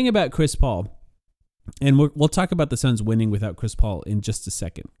 Because the thing about Chris Paul, and we'll talk about the Suns winning without Chris Paul in just a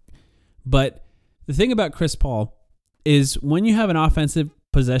second, but the thing about Chris Paul is when you have an offensive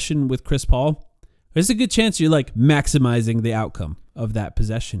possession with Chris Paul, there's a good chance you're like maximizing the outcome of that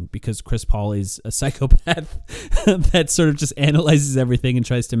possession because Chris Paul is a psychopath that sort of just analyzes everything and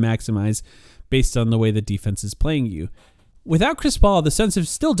tries to maximize based on the way the defense is playing you. Without Chris Paul, the Suns have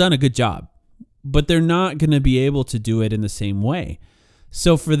still done a good job, but they're not going to be able to do it in the same way.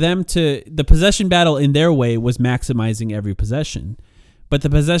 So for them the possession battle in their way was maximizing every possession. But the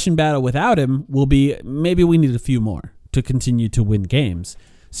possession battle without him will be maybe we need a few more to continue to win games.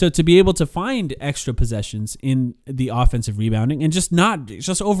 So to be able to find extra possessions in the offensive rebounding and just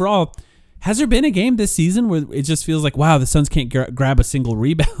overall, has there been a game this season where it just feels like, wow, the Suns can't grab a single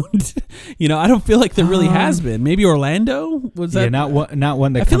rebound? I don't feel like there really has been. Maybe Orlando was that? Yeah, not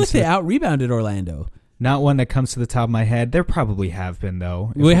one that. I feel like they out rebounded Orlando. Not one that comes to the top of my head. There probably have been,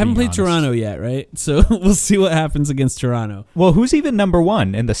 though. We haven't played Toronto yet, right? So we'll see what happens against Toronto. Well, who's even number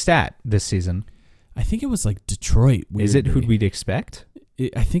one in the stat this season? I think it was like Detroit. Weirdly. Is it who we'd expect?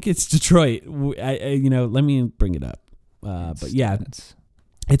 I think it's Detroit. Let me bring it up. But yeah,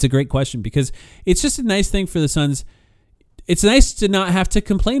 it's a great question because it's just a nice thing for the Suns. it's nice to not have to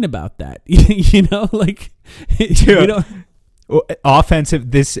complain about that. You know, like we don't.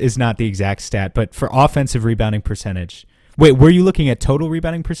 Offensive, this is not the exact stat, but for offensive rebounding percentage. Wait, were you looking at total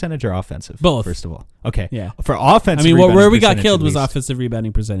rebounding percentage or offensive? Both. First of all. Okay. Yeah. For offensive rebounding where we got percentage, killed at was least. offensive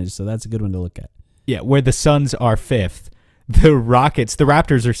rebounding percentage, so that's a good one to look at. Yeah, where the Suns are 5th. The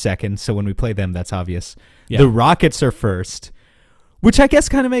Raptors are 2nd, so when we play them, that's obvious. Yeah. The Rockets are 1st, which I guess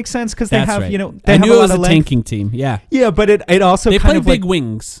kind of makes sense because they That's have, right. you know, they I have knew a it lot was of a length. tanking team. Yeah. Yeah, but it also They kind play of big like,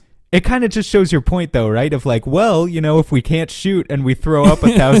 wings. it kind of just shows your point, though, right? Of like, well, you know, if we can't shoot and we throw up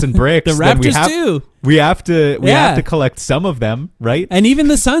 1,000 bricks, The then Raptors do. we have to Yeah. collect some of them, right? And even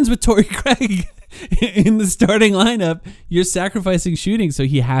the Suns with Torrey Craig in the starting lineup, you're sacrificing shooting, so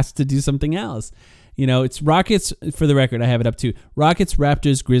he has to do something else. You know, it's Rockets, for the record, I have it up to Rockets,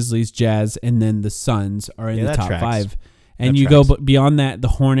 Raptors, Grizzlies, Jazz, and then the Suns are in the that top tracks. 5. And That you tracks. go beyond that, the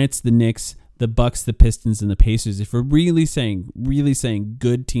Hornets, the Knicks, the Bucks, the Pistons, and the Pacers. If we're really saying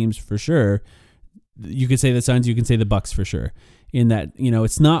good teams for sure, you could say the Suns, you can say the Bucks for sure. In that, you know,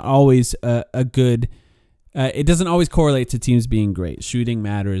 it's not always a good... it doesn't always correlate to teams being great. Shooting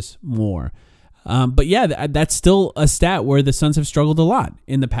matters more. But yeah, that's still a stat where the Suns have struggled a lot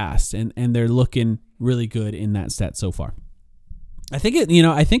in the past, and they're looking really good in that stat so far. I think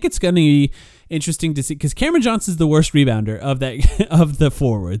it's going to be interesting to see because Cameron Johnson's the worst rebounder of that of the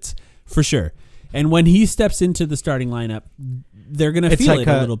forwards for sure. And when he steps into the starting lineup, they're going to feel like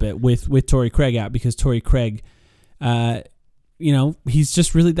it a little bit with Torrey Craig out because Torrey Craig, you know, he's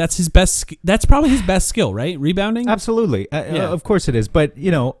just really that's probably his best skill, right? Rebounding. Absolutely. Yeah. Of course it is. But,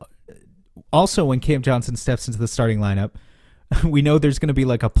 you know, also when Cam Johnson steps into the starting lineup, we know there's going to be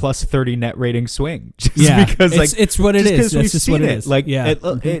like a plus 30 net rating swing. Just because it's what it is. That's We've just seen what it it. is. Like, yeah.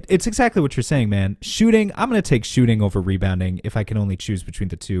 it's exactly what you're saying, man. Shooting, I'm going to take shooting over rebounding if I can only choose between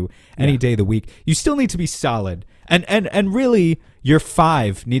the two any day of the week. You still need to be solid. And really, your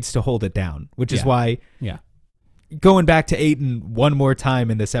 5 needs to hold it down, which is why going back to Ayton one more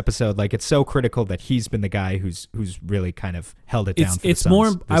time in this episode, like it's so critical that he's been the guy who's really kind of held it down. It's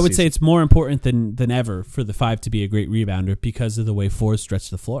more. I would say it's more important than ever for the 5 to be a great rebounder because of the way 4s stretch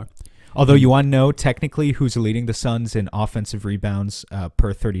the floor. Although you want to know technically who's leading the Suns in offensive rebounds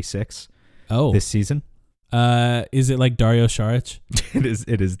per 36 this season? Is it like Dario Saric?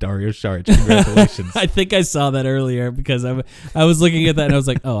 It is Dario Saric. Congratulations. I think I saw that earlier because I was looking at that and I was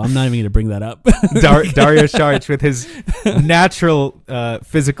like, oh, I'm not even going to bring that up. Dario Saric with his natural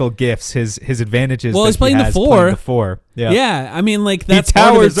physical gifts, his advantages. Well, that he's playing he the has 4. playing the 4. Yeah. Yeah, I mean, like that's he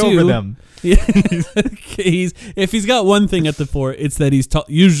towers part of it too. over them. Yeah. If he's got one thing at the 4, it's that he's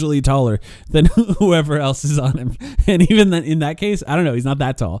usually taller than whoever else is on him. And even in that case, I don't know, he's not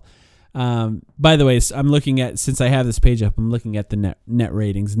that tall. By the way, I'm looking at, since I have this page up, I'm looking at the net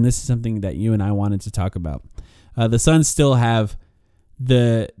ratings, and this is something that you and I wanted to talk about. The Suns still have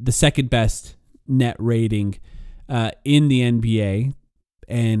the second best net rating in the NBA,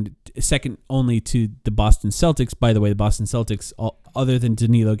 and second only to the Boston Celtics. By the way, the Boston Celtics, other than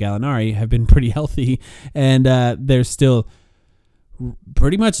Danilo Gallinari, have been pretty healthy, and they're still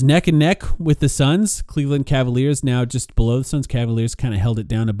pretty much neck and neck with the Suns. Cleveland Cavaliers now just below the Suns. Cavaliers kind of held it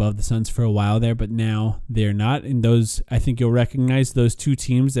down above the Suns for a while there, but now they're not. And those, I think you'll recognize those two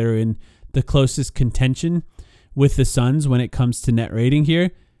teams that are in the closest contention with the Suns when it comes to net rating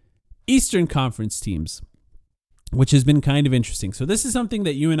here. Eastern Conference teams, which has been kind of interesting. So this is something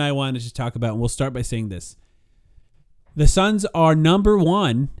that you and I wanted to talk about, and we'll start by saying this. The Suns are number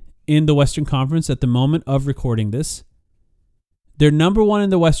 1 in the Western Conference at the moment of recording this. They're number 1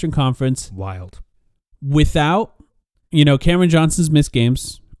 in the Western Conference. Wild. Without, Cameron Johnson's missed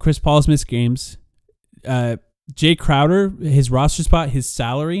games, Chris Paul's missed games, Jay Crowder, his roster spot, his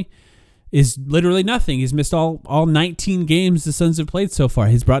salary is literally nothing. He's missed all 19 games the Suns have played so far.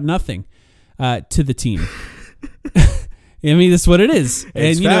 He's brought nothing to the team. I mean, that's what it is.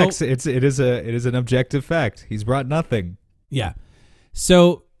 It's and facts. It is an objective fact. He's brought nothing. Yeah.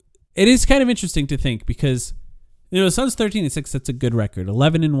 So it is kind of interesting to think because the Suns 13-6. That's a good record.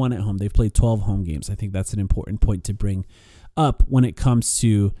 11-1 at home. They've played 12 home games. I think that's an important point to bring up when it comes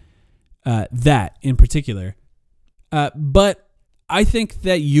to that in particular. But I think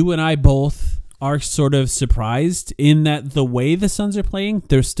that you and I both are sort of surprised in that the way the Suns are playing,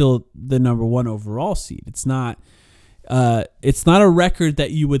 they're still the number 1 overall seed. It's not a record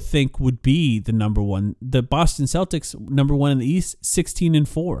that you would think would be the number 1. The Boston Celtics, number 1 in the East,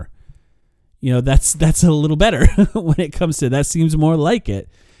 16-4. That's a little better when it comes to that. Seems more like it.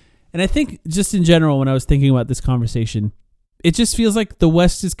 And I think just in general, when I was thinking about this conversation, it just feels like the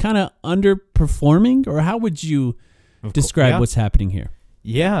West is kind of underperforming. Or how would you describe what's happening here?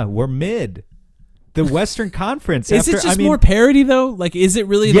 Yeah, we're mid. the Western Conference. Is it just more parity though? Like, is it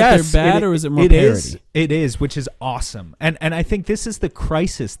really that they're bad, or is it more parity? It is, which is awesome. And I think this is the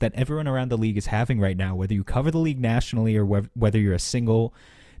crisis that everyone around the league is having right now, whether you cover the league nationally or whether you're a single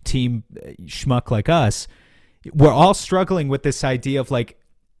team schmuck like us. We're all struggling with this idea of like,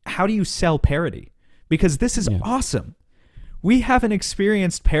 how do you sell parity? Because this is awesome. We haven't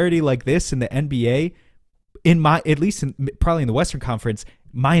experienced parity like this in the NBA probably in the Western Conference,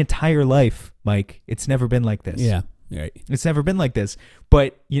 my entire life, Mike. It's never been like this. Yeah, right. It's never been like this.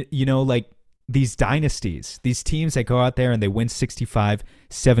 But you know, like these dynasties, these teams that go out there and they win 65,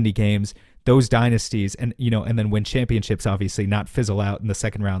 70 games, those dynasties, and and then win championships, obviously not fizzle out in the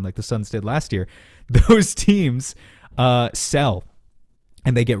second round like the Suns did last year. Those teams sell.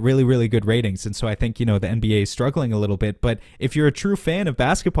 And they get really, really good ratings. And so I think, the NBA is struggling a little bit. But if you're a true fan of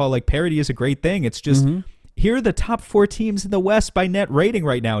basketball, like parity is a great thing. It's just, here are the top 4 teams in the West by net rating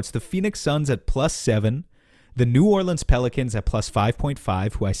right now. It's the Phoenix Suns at +7, the New Orleans Pelicans at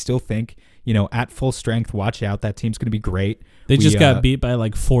 +5.5, who I still think, at full strength, watch out. That team's going to be great. They just got beat by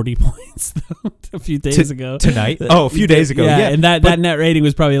like 40 points though, a few days ago. Tonight? Oh, a few days ago. Yeah. And that net rating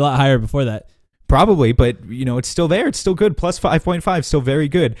was probably a lot higher before that. Probably, but it's still there. It's still good. +5.5, still very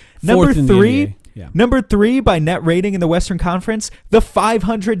good. Number 3, Number 3 by net rating in the Western Conference, the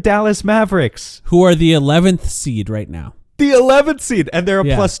 500 Dallas Mavericks, who are the 11th seed right now. The 11th seed, and they're a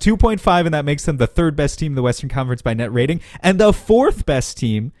 +2.5, and that makes them the 3rd best team in the Western Conference by net rating. And the 4th best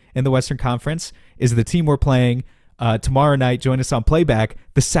team in the Western Conference is the team we're playing tomorrow night. Join us on Playback,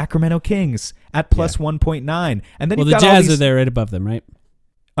 the Sacramento Kings at +1.9. And then the Jazz are there right above them, right?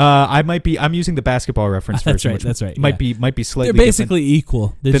 I'm using the basketball reference version. That's right. Might be slightly. They're basically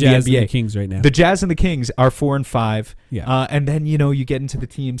equal. The Jazz and the Kings right now. The Jazz and the Kings are 4 and 5. Yeah. And then you get into the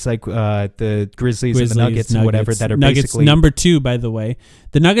teams like the Grizzlies and the Nuggets and whatever that are Nuggets basically number 2. By the way,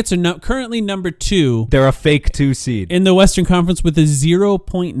 the Nuggets are currently number 2. They're a fake 2 seed in the Western Conference with a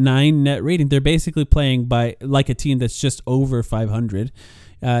 0.9 net rating. They're basically playing by like a team that's just over 500.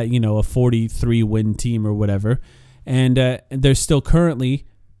 A 43 win team or whatever, and they're still currently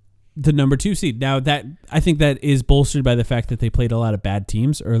the number 2 seed. Now that I think that is bolstered by the fact that they played a lot of bad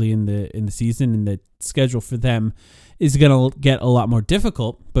teams early in the season, and the schedule for them is going to get a lot more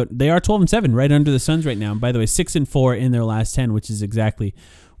difficult. But they are 12-7, right under the Suns right now. And by the way, 6-4 in their last 10, which is exactly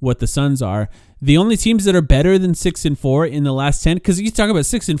what the Suns are. The only teams that are better than 6-4 in the last 10, because you talk about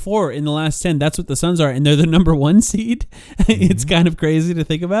 6-4 in the last 10, that's what the Suns are, and they're the number 1 seed. It's kind of crazy to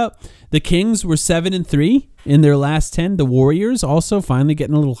think about. The Kings were 7-3 in their last 10. The Warriors also finally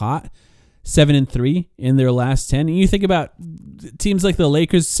getting a little hot, 7-3 in their last 10. And you think about teams like the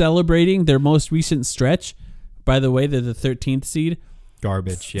Lakers celebrating their most recent stretch. By the way, they're the 13th seed.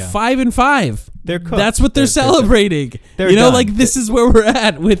 Garbage, yeah. 5-5. They're cooked. That's what they're celebrating. They're done. Like this is where we're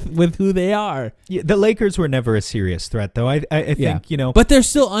at with who they are. Yeah, the Lakers were never a serious threat, though. I think but they're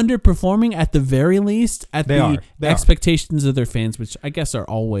still underperforming at the very least at the expectations of their fans, which I guess are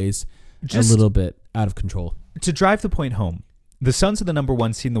always just a little bit out of control. To drive the point home, the Suns are the number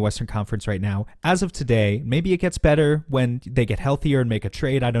 1 seed in the Western Conference right now. As of today, maybe it gets better when they get healthier and make a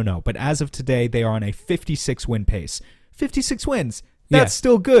trade. I don't know, but as of today, they are on a 56 win pace. 56 wins. That's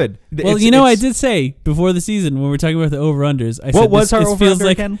still good. Well, I did say before the season when we were talking about the over-unders, I said was our over-under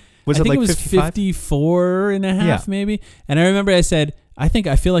again? I think it was 54 and a half maybe. And I remember I said, I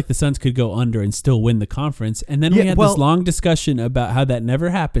feel like the Suns could go under and still win the conference. And then we had this long discussion about how that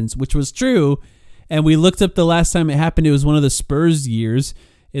never happens, which was true. And we looked up the last time it happened. It was one of the Spurs years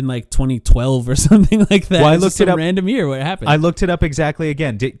in like 2012 or something like that. Well, I looked it up. Random year where it happened. I looked it up exactly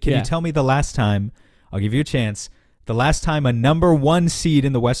again. Can you tell me the last time? I'll give you a chance. The last time a number 1 seed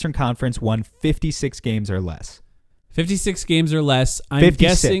in the Western Conference won 56 games or less. 56 games or less. I'm 56.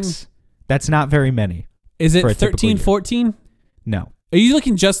 guessing. That's not very many. Is it 13, 14? No. Are you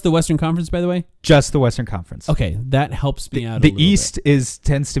looking just the Western Conference, by the way? Just the Western Conference. Okay, that helps me out. The East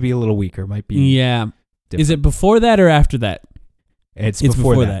tends to be a little weaker. Might be. Yeah. Different. Is it before that or after that? It's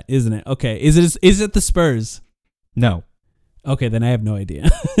before that, isn't it? Okay. Is it the Spurs? No. Okay, then I have no idea.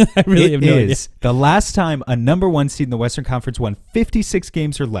 I really have no idea. The last time a number 1 seed in the Western Conference won 56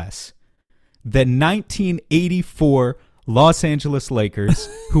 games or less, the 1984 Los Angeles Lakers,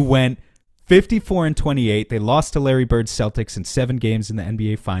 who went 54-28. They lost to Larry Bird's Celtics in 7 games in the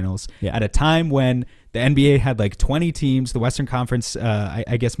NBA Finals at a time when the NBA had like 20 teams. The Western Conference,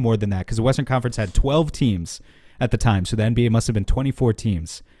 I guess more than that, because the Western Conference had 12 teams at the time, so the NBA must have been 24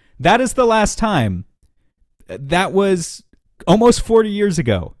 teams. That is the last time. That was almost 40 years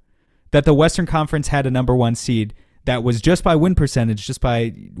ago that the Western Conference had a number 1 seed that was just by win percentage, just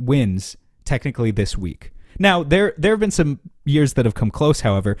by wins, technically this week. Now, there have been some years that have come close,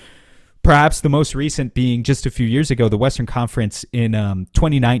 however. Perhaps the most recent being just a few years ago, the Western Conference in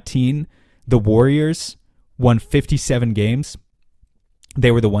 2019, the Warriors won 57 games.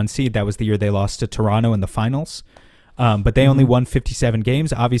 They were the 1 seed. That was the year they lost to Toronto in the finals. But they only won 57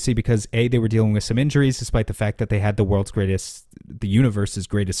 games, obviously because, A, they were dealing with some injuries, despite the fact that they had the universe's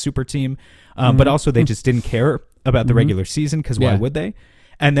greatest super team. But also they just didn't care about the regular season, because why would they?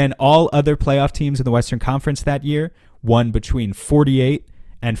 And then all other playoff teams in the Western Conference that year won between 48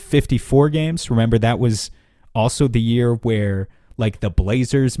 and 54 games. Remember, that was also the year where like the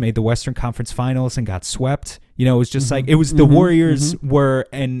Blazers made the Western Conference Finals and got swept. You know, it was just like, it was the Warriors were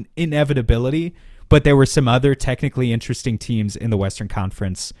an inevitability, but there were some other technically interesting teams in the Western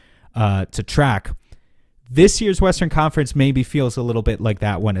Conference to track. This year's Western Conference maybe feels a little bit like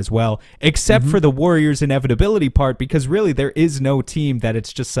that one as well, except for the Warriors' inevitability part, because really there is no team that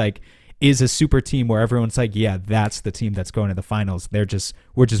it's just like is a super team where everyone's like, yeah, that's the team that's going to the finals. We're just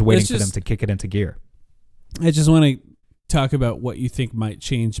waiting for them to kick it into gear. I just want to talk about what you think might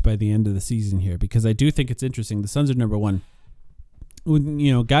change by the end of the season here, because I do think it's interesting. The Suns are number one. When,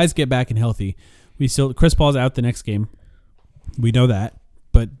 you know, guys get back and healthy, Chris Paul's out the next game. We know that,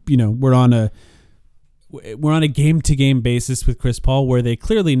 but you know, we're on a game-to-game basis with Chris Paul, where they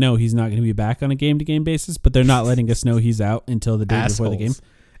clearly know he's not going to be back on a game-to-game basis, but they're not letting us know he's out until the day before the game.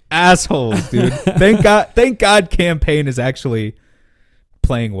 Assholes, dude. Thank God Campaign is actually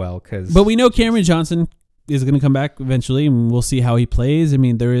playing well. But we know Cameron Johnson is going to come back eventually, and we'll see how he plays. I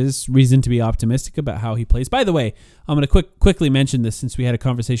mean, there is reason to be optimistic about how he plays. By the way, I'm going to quickly mention this since we had a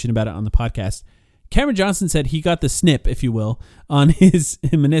conversation about it on the podcast. Cameron Johnson said he got the snip, if you will, on his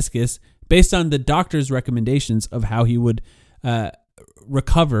meniscus based on the doctor's recommendations of how he would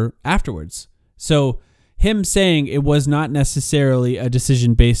recover afterwards. So him saying it was not necessarily a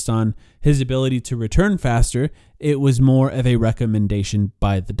decision based on his ability to return faster, it was more of a recommendation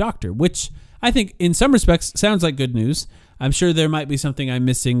by the doctor, which I think in some respects sounds like good news. I'm sure there might be something I'm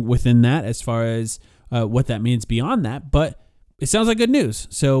missing within that as far as what that means beyond that, but it sounds like good news.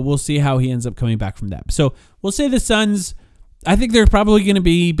 So we'll see how he ends up coming back from that. So we'll say the Suns, I think they're probably going to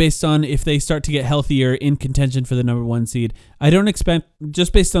be, based on if they start to get healthier, in contention for the number one seed. I don't expect,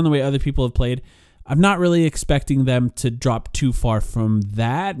 just based on the way other people have played, I'm not really expecting them to drop too far from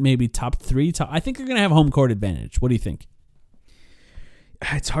that. Maybe top three. I think they're going to have home court advantage. What do you think?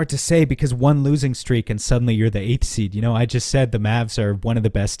 It's hard to say, because one losing streak and suddenly you're the 8th seed. You know, I just said the Mavs are one of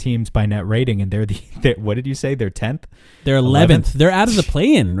the best teams by net rating, and they're what did you say? They're 10th? They're 11th. They're out of the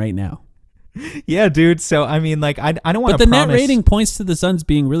play-in right now. Yeah, dude. So, I mean, like, I don't want to promise. But the net rating points to the Suns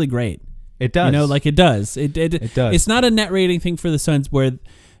being really great. It does. You know, like it does. It does. It's not a net rating thing for the Suns where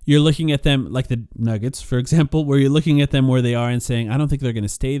you're looking at them like the Nuggets, for example, where you're looking at them where they are and saying, I don't think they're going to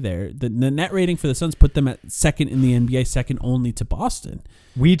stay there. The net rating for the Suns put them at second in the NBA, second only to Boston.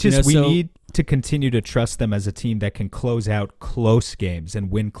 We need to continue to trust them as a team that can close out close games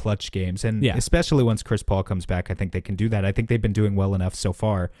and win clutch games. And especially once Chris Paul comes back, I think they can do that. I think they've been doing well enough so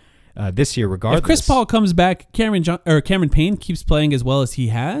far this year, regardless. If Chris Paul comes back, Cameron Payne keeps playing as well as he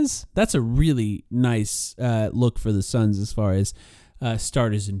has, that's a really nice look for the Suns as far as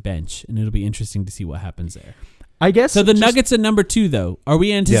starters and bench. And it'll be interesting to see what happens there. I guess. So the Nuggets at number 2, though, are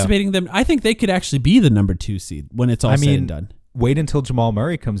we anticipating them? I think they could actually be the number 2 seed when it's all said and done. Wait until Jamal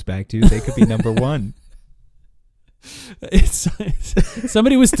Murray comes back, dude. They could be number 1.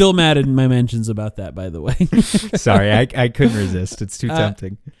 Somebody was still mad in my mentions about that, by the way. Sorry, I couldn't resist. It's too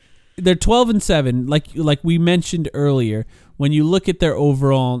tempting. They're 12-7, like we mentioned earlier. When you look at their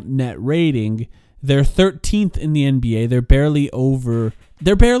overall net rating, they're 13th in the NBA.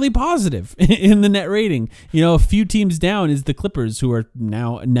 They're barely positive in the net rating. You know, a few teams down is the Clippers, who are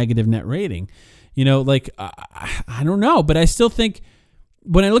now a negative net rating. You know, like, I don't know, but I still think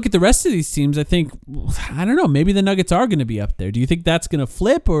when I look at the rest of these teams, I think, I don't know, maybe the Nuggets are going to be up there. Do you think that's going to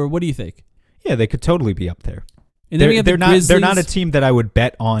flip, or what do you think? Yeah, they could totally be up there. And then we have they're not a team that I would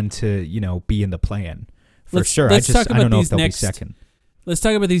bet on to, you know, be in the play-in for sure. I don't know if they'll be second. Let's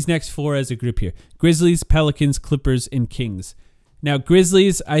talk about these next 4 as a group here. Grizzlies, Pelicans, Clippers, and Kings. Now,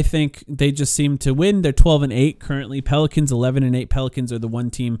 Grizzlies, I think they just seem to win. They're 12-8 currently. Pelicans, 11-8. Pelicans are the one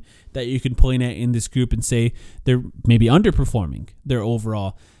team that you can point at in this group and say they're maybe underperforming their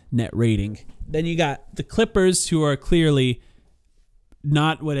overall net rating. Then you got the Clippers, who are clearly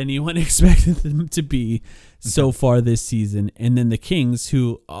not what anyone expected them to be so far this season. And then the Kings,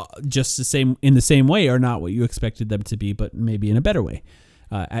 who just in the same way are not what you expected them to be, but maybe in a better way,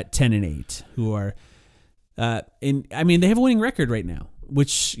 at 10-8, who are... they have a winning record right now,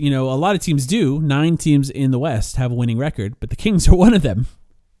 which, you know, a lot of teams do. 9 teams in the West have a winning record, but the Kings are one of them.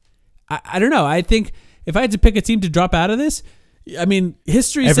 I don't know. I think if I had to pick a team to drop out of this, I mean,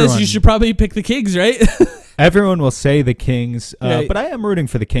 history says Everyone- you should probably pick the Kings, right? Everyone will say the Kings, Yeah. but I am rooting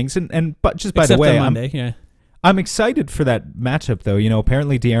for the Kings. But just by Except the way, on Monday, yeah. I'm excited for that matchup, though.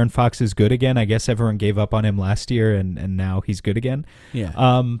 Apparently De'Aaron Fox is good again. I guess everyone gave up on him last year, and now he's good again. Yeah.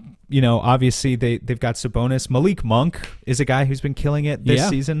 Obviously they've got Sabonis. Malik Monk is a guy who's been killing it this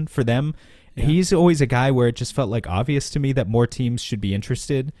season for them. Yeah. He's always a guy where it just felt like obvious to me that more teams should be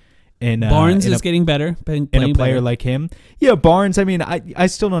interested in Barnes in is a, getting better. in a player like him. Yeah, Barnes, I mean, I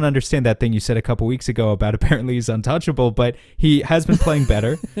still don't understand that thing you said a couple weeks ago about apparently he's untouchable, but he has been playing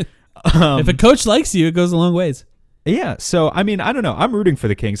better. If a coach likes you, it goes a long ways. Yeah, so, I mean, I don't know. I'm rooting for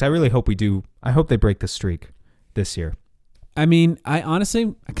the Kings. I really hope we do. I hope they break the streak this year. I mean, I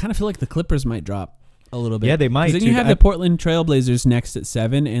honestly kind of feel like the Clippers might drop a little bit. Yeah, they might. 'Cause then you dude. have the Portland Trailblazers next at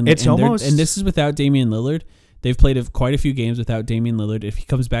 7, and It's and almost- and this is without Damian Lillard. They've played quite a few games without Damian Lillard. If he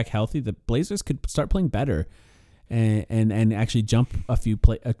comes back healthy, the Blazers could start playing better, and actually jump a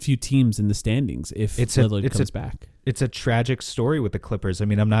few teams in the standings if Lillard comes back. It's a tragic story with the Clippers. I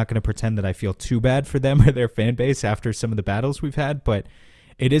mean, I'm not going to pretend that I feel too bad for them or their fan base after some of the battles we've had, but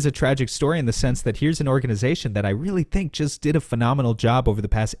it is a tragic story in the sense that here's an organization that I really think just did a phenomenal job over the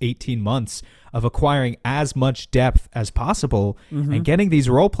past 18 months of acquiring as much depth as possible and getting these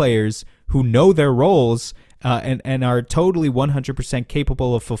role players who know their roles and are totally 100%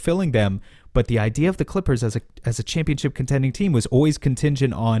 capable of fulfilling them. But the idea of the Clippers as a championship contending team was always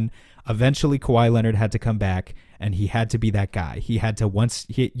contingent on eventually Kawhi Leonard had to come back and he had to be that guy. He had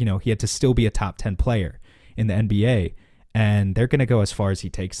to still be a top 10 player in the NBA. And they're going to go as far as he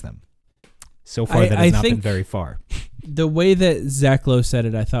takes them. So far, that has not been very far. The way that Zach Lowe said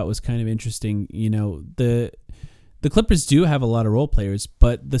it, I thought was kind of interesting. The Clippers do have a lot of role players,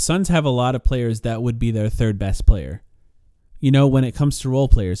 but the Suns have a lot of players that would be their third best player. When it comes to role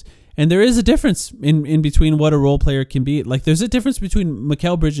players. And there is a difference in between what a role player can be. Like, there's a difference between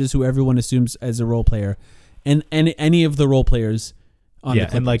Mikal Bridges, who everyone assumes as a role player, and any of the role players on the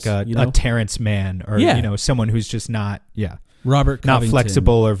Clippers, and like a Terrence Mann or someone who's just not Robert Covington, not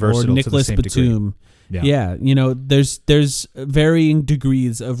flexible or versatile or Nicholas to the same Batum. degree. There's varying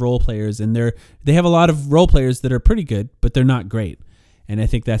degrees of role players, and they have a lot of role players that are pretty good, but they're not great. And I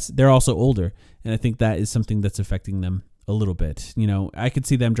think they're also older, and I think that is something that's affecting them a little bit. I could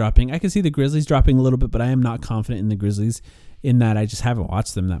see them dropping. I could see the Grizzlies dropping a little bit, but I am not confident in the Grizzlies in that I just haven't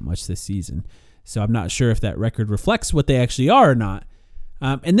watched them that much this season. So I'm not sure if that record reflects what they actually are or not.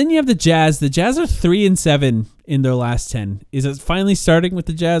 And then you have the Jazz. The Jazz are 3-7 in their last 10. Is it finally starting with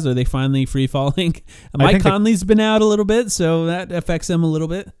the Jazz? Are they finally free falling? Mike Conley's been out a little bit, so that affects them a little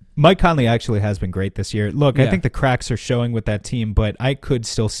bit. Mike Conley actually has been great this year. Look, I think the cracks are showing with that team, but I could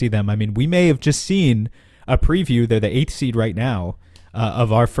still see them. I mean, we may have just seen a preview. They're the 8th seed right now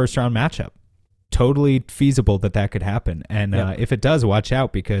of our first round matchup. Totally feasible that could happen. And if it does, watch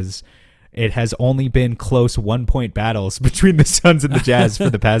out, because it has only been close 1-point battles between the Suns and the Jazz for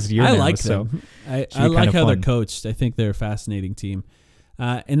the past year. I now, like so them. I like how they're coached. I think they're a fascinating team.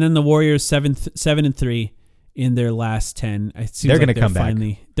 And then the Warriors 7-3 in their last 10. They're going to come back.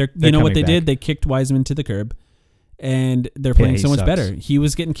 You know what they did? They kicked Wiseman to the curb, and they're playing so much sucks. better. He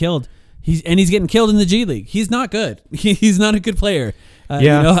was getting killed. He's getting killed in the G League. He's not good. He's not a good player.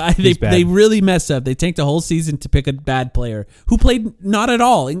 They really messed up. They tanked a whole season to pick a bad player who played not at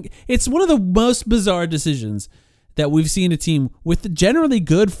all. And it's one of the most bizarre decisions that we've seen a team with the generally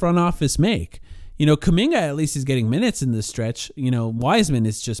good front office make. Kuminga at least is getting minutes in this stretch. Wiseman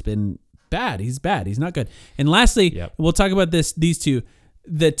has just been bad. He's bad. He's not good. And lastly, we'll talk about these two.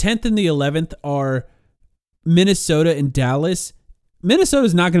 The 10th and the 11th are Minnesota and Dallas.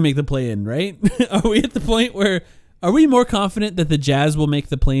 Minnesota's not going to make the play-in, right? Are we at the point where are we more confident that the Jazz will make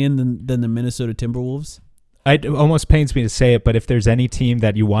the play-in than the Minnesota Timberwolves? It almost pains me to say it, but if there's any team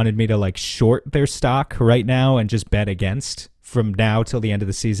that you wanted me to short their stock right now and just bet against from now till the end of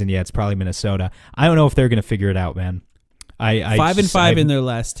the season, it's probably Minnesota. I don't know if they're going to figure it out, man. 5-5 in their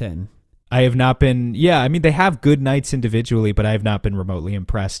last 10. I have not been. Yeah, I mean, they have good nights individually, but I have not been remotely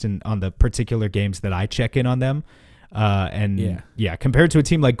impressed on the particular games that I check in on them. Compared to a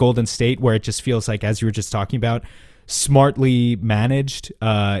team like Golden State, where it just feels like, as you were just talking about, smartly managed,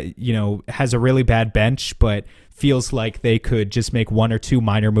 has a really bad bench, but feels like they could just make one or two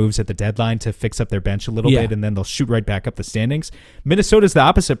minor moves at the deadline to fix up their bench a little bit, and then they'll shoot right back up the standings. Minnesota's the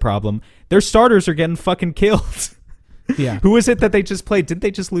opposite problem. Their starters are getting fucking killed. Yeah. Who is it that they just played? Didn't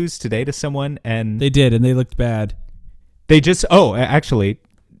they just lose today to someone? And they did, and they looked bad. Actually,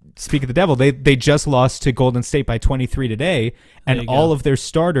 speak of the devil, they just lost to Golden State by 23 today, and all of their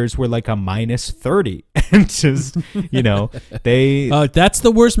starters were like a -30. And just, they... that's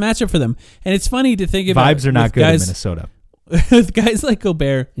the worst matchup for them. And it's funny to think about... Vibes are not good in Minnesota. with guys like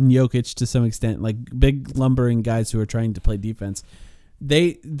Gobert and Jokic to some extent, like big lumbering guys who are trying to play defense.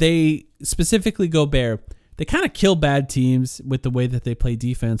 They specifically Gobert, they kind of kill bad teams with the way that they play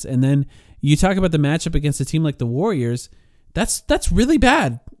defense. And then you talk about the matchup against a team like the Warriors. That's really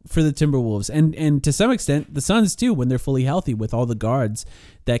bad for the Timberwolves. And to some extent, the Suns too, when they're fully healthy with all the guards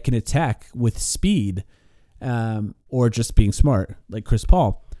that can attack with speed or just being smart, like Chris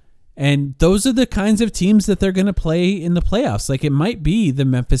Paul. And those are the kinds of teams that they're going to play in the playoffs. Like it might be the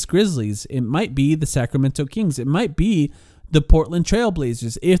Memphis Grizzlies. It might be the Sacramento Kings. It might be the Portland Trail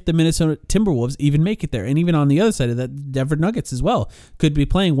Blazers if the Minnesota Timberwolves even make it there. And even on the other side of that, the Denver Nuggets as well could be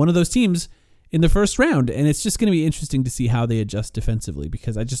playing one of those teams in the first round. And it's just going to be interesting to see how they adjust defensively,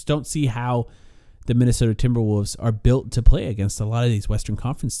 because I just don't see how the Minnesota Timberwolves are built to play against a lot of these Western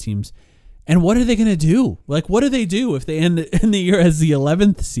Conference teams. And what are they going to do? Like, what do they do if they end the year as the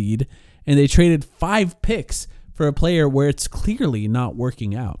 11th seed and they traded 5 picks for a player where it's clearly not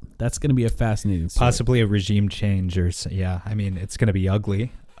working out? That's going to be a fascinating story. Possibly a regime change yeah, I mean, it's going to be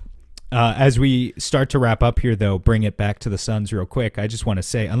ugly. As we start to wrap up here, though, bring it back to the Suns real quick. I just want to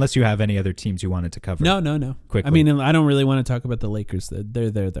say, unless you have any other teams you wanted to cover. No. Quickly. I mean, I don't really want to talk about the Lakers.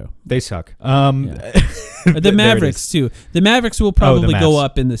 They're there, though. They suck. The Mavericks, too. The Mavericks will probably go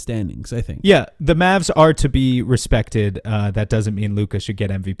up in the standings, I think. Yeah, the Mavs are to be respected. That doesn't mean Luka should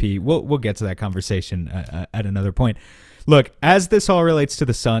get MVP. We'll get to that conversation at another point. Look, as this all relates to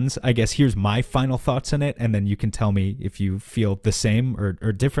the Suns, I guess here's my final thoughts on it, and then you can tell me if you feel the same or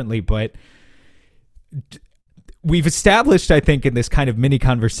differently. But we've established, I think, in this kind of mini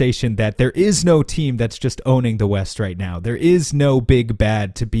conversation that there is no team that's just owning the West right now. There is no big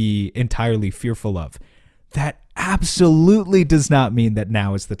bad to be entirely fearful of. That absolutely does not mean that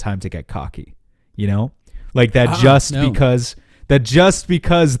now is the time to get cocky, you know? Like that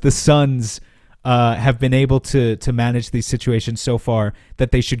because the Suns have been able to manage these situations so far,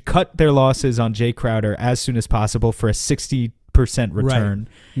 that they should cut their losses on Jay Crowder as soon as possible for a 60% return.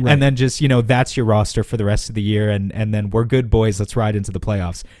 Right. And then just, that's your roster for the rest of the year. And then we're good, boys. Let's ride into the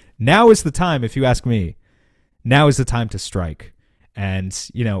playoffs. Now is the time, if you ask me, now is the time to strike. And,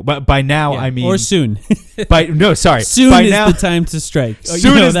 but by now, I mean... Or soon. Soon by is now, the time to strike.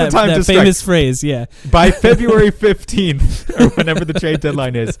 Soon is the time to strike. That famous phrase, yeah. By February 15th, or whenever the trade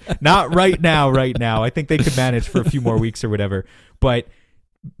deadline is. Not right now. I think they could manage for a few more weeks or whatever. But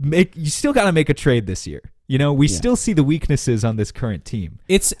you still got to make a trade this year. We still see the weaknesses on this current team.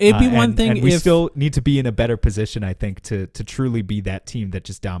 It'd be one thing and we still need to be in a better position, I think, to truly be that team that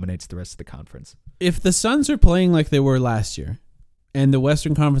just dominates the rest of the conference. If the Suns are playing like they were last year, and the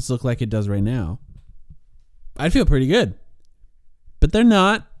Western Conference look like it does right now, I'd feel pretty good. But they're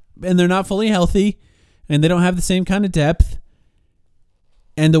not, and they're not fully healthy, and they don't have the same kind of depth,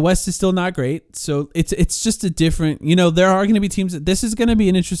 and the West is still not great. So it's just a different, there are going to be teams that this is going to be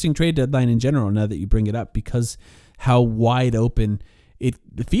an interesting trade deadline in general now that you bring it up, because how wide open it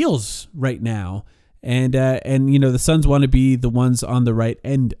feels right now. And the Suns want to be the ones on the right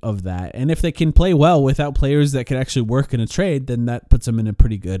end of that. And if they can play well without players that can actually work in a trade, then that puts them in a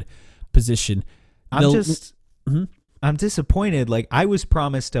pretty good position. I'm disappointed. Like, I was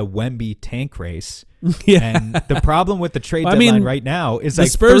promised a Wemby tank race. Yeah. And the problem with the trade deadline right now is the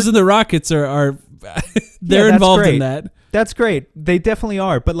Spurs and the Rockets are they're involved in that. That's great. They definitely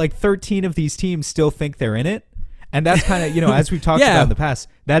are. But like 13 of these teams still think they're in it. And that's kind of, as we've talked about in the past,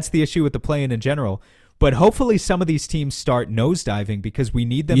 that's the issue with the play-in general. But hopefully some of these teams start nosediving, because we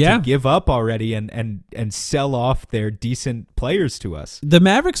need them to give up already and sell off their decent players to us. The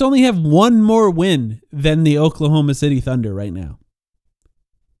Mavericks only have one more win than the Oklahoma City Thunder right now.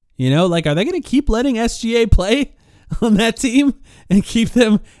 Are they going to keep letting SGA play on that team and keep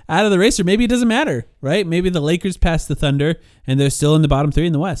them out of the race? Or maybe it doesn't matter, right? Maybe the Lakers pass the Thunder and they're still in the bottom 3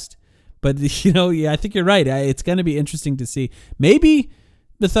 in the West. But, I think you're right. It's going to be interesting to see. Maybe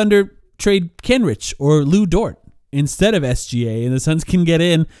the Thunder trade Kenrich or Lou Dort instead of SGA, and the Suns can get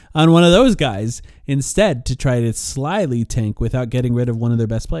in on one of those guys instead to try to slyly tank without getting rid of one of their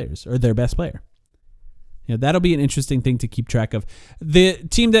best players or their best player. That'll be an interesting thing to keep track of. One of the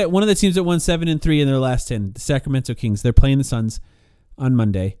teams that won 7-3 in their last 10, the Sacramento Kings, they're playing the Suns on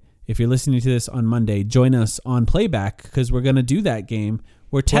Monday. If you're listening to this on Monday, join us on Playback, because we're going to do that game.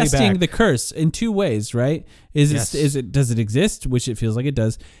 We're testing the curse in 2 ways, right? Does it exist, which it feels like it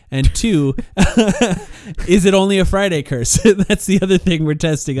does, and 2, is it only a Friday curse? That's the other thing we're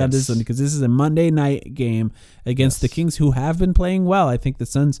testing on this one, because this is a Monday night game against the Kings, who have been playing well. I think the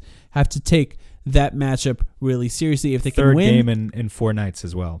Suns have to take that matchup really seriously. If they can win, third game in 4 nights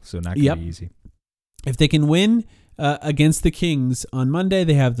as well, so not going to be easy. If they can win against the Kings on Monday.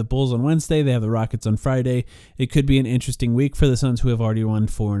 They have the Bulls on Wednesday. They have the Rockets on Friday. It could be an interesting week for the Suns, who have already won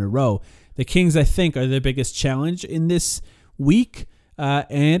 4 in a row. The Kings, I think, are their biggest challenge in this week.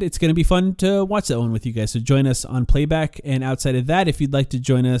 And it's going to be fun to watch that one with you guys. So join us on Playback. And outside of that, if you'd like to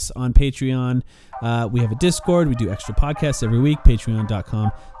join us on Patreon, we have a Discord. We do extra podcasts every week.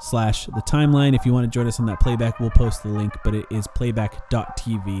 Patreon.com/The Timeline. If you want to join us on that Playback, we'll post the link, but it is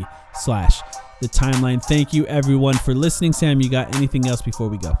playback.tv/The Timeline. Thank you, everyone, for listening. Sam, you got anything else before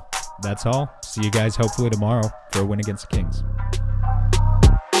we go? That's all. See you guys hopefully tomorrow for a win against the Kings.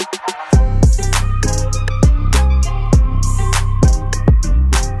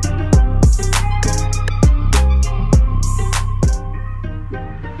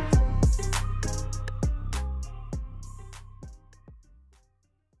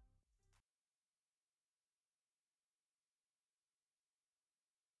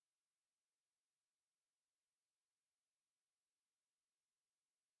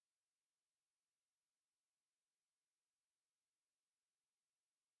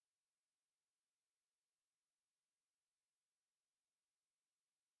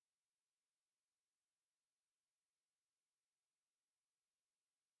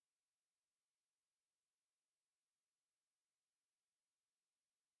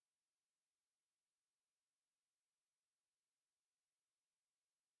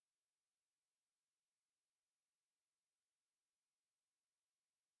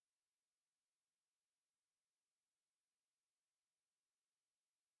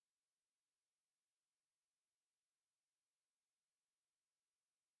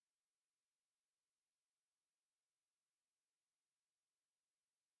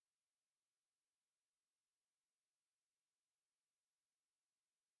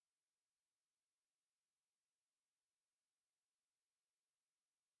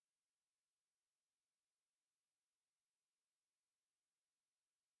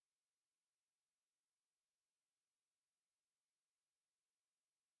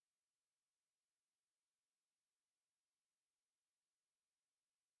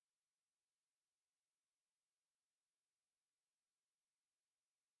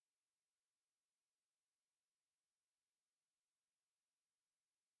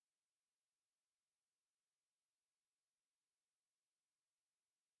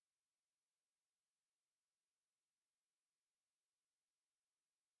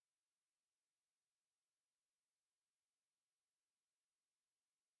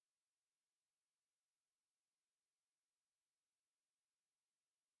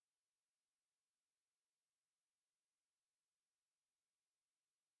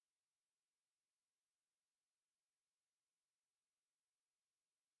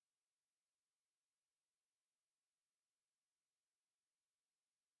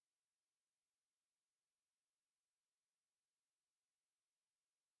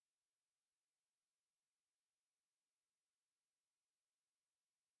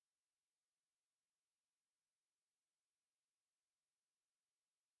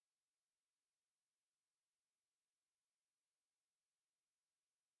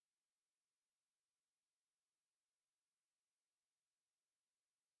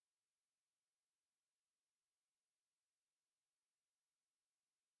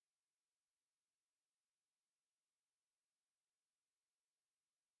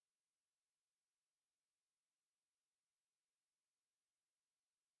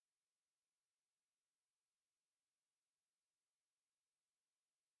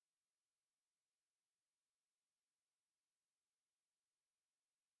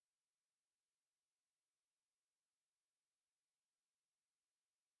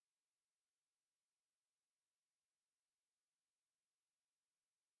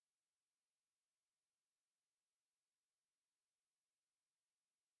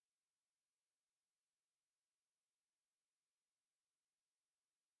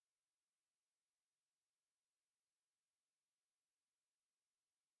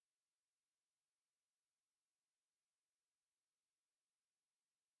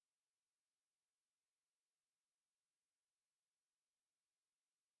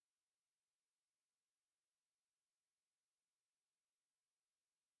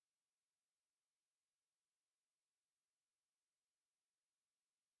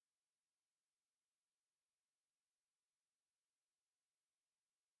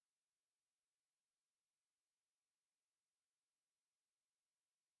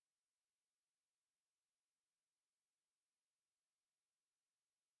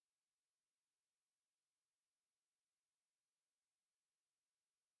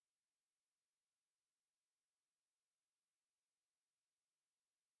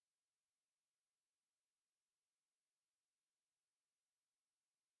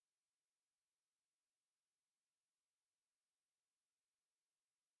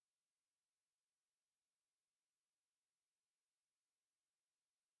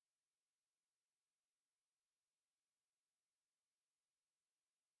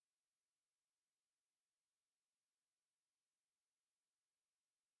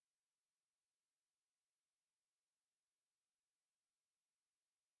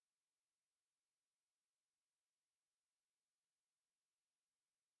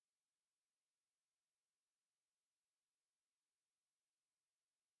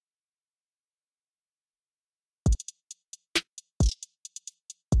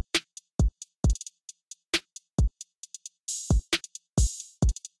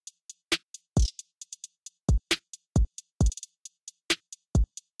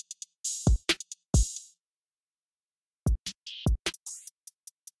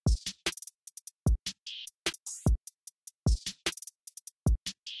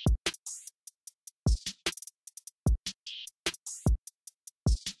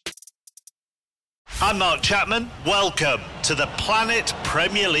 I'm Mark Chapman. Welcome to the Planet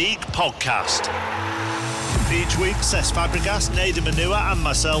Premier League podcast. Each week, Cesc Fabregas, Nader Manua and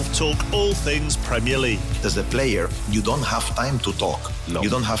myself talk all things Premier League. As a player, you don't have time to talk. No. You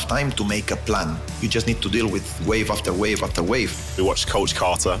don't have time to make a plan. You just need to deal with wave after wave after wave. We watched Coach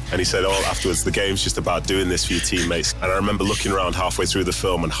Carter and he said, afterwards, the game's just about doing this for your teammates. And I remember looking around halfway through the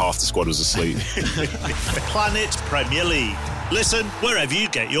film and half the squad was asleep. Planet Premier League. Listen wherever you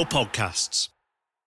get your podcasts.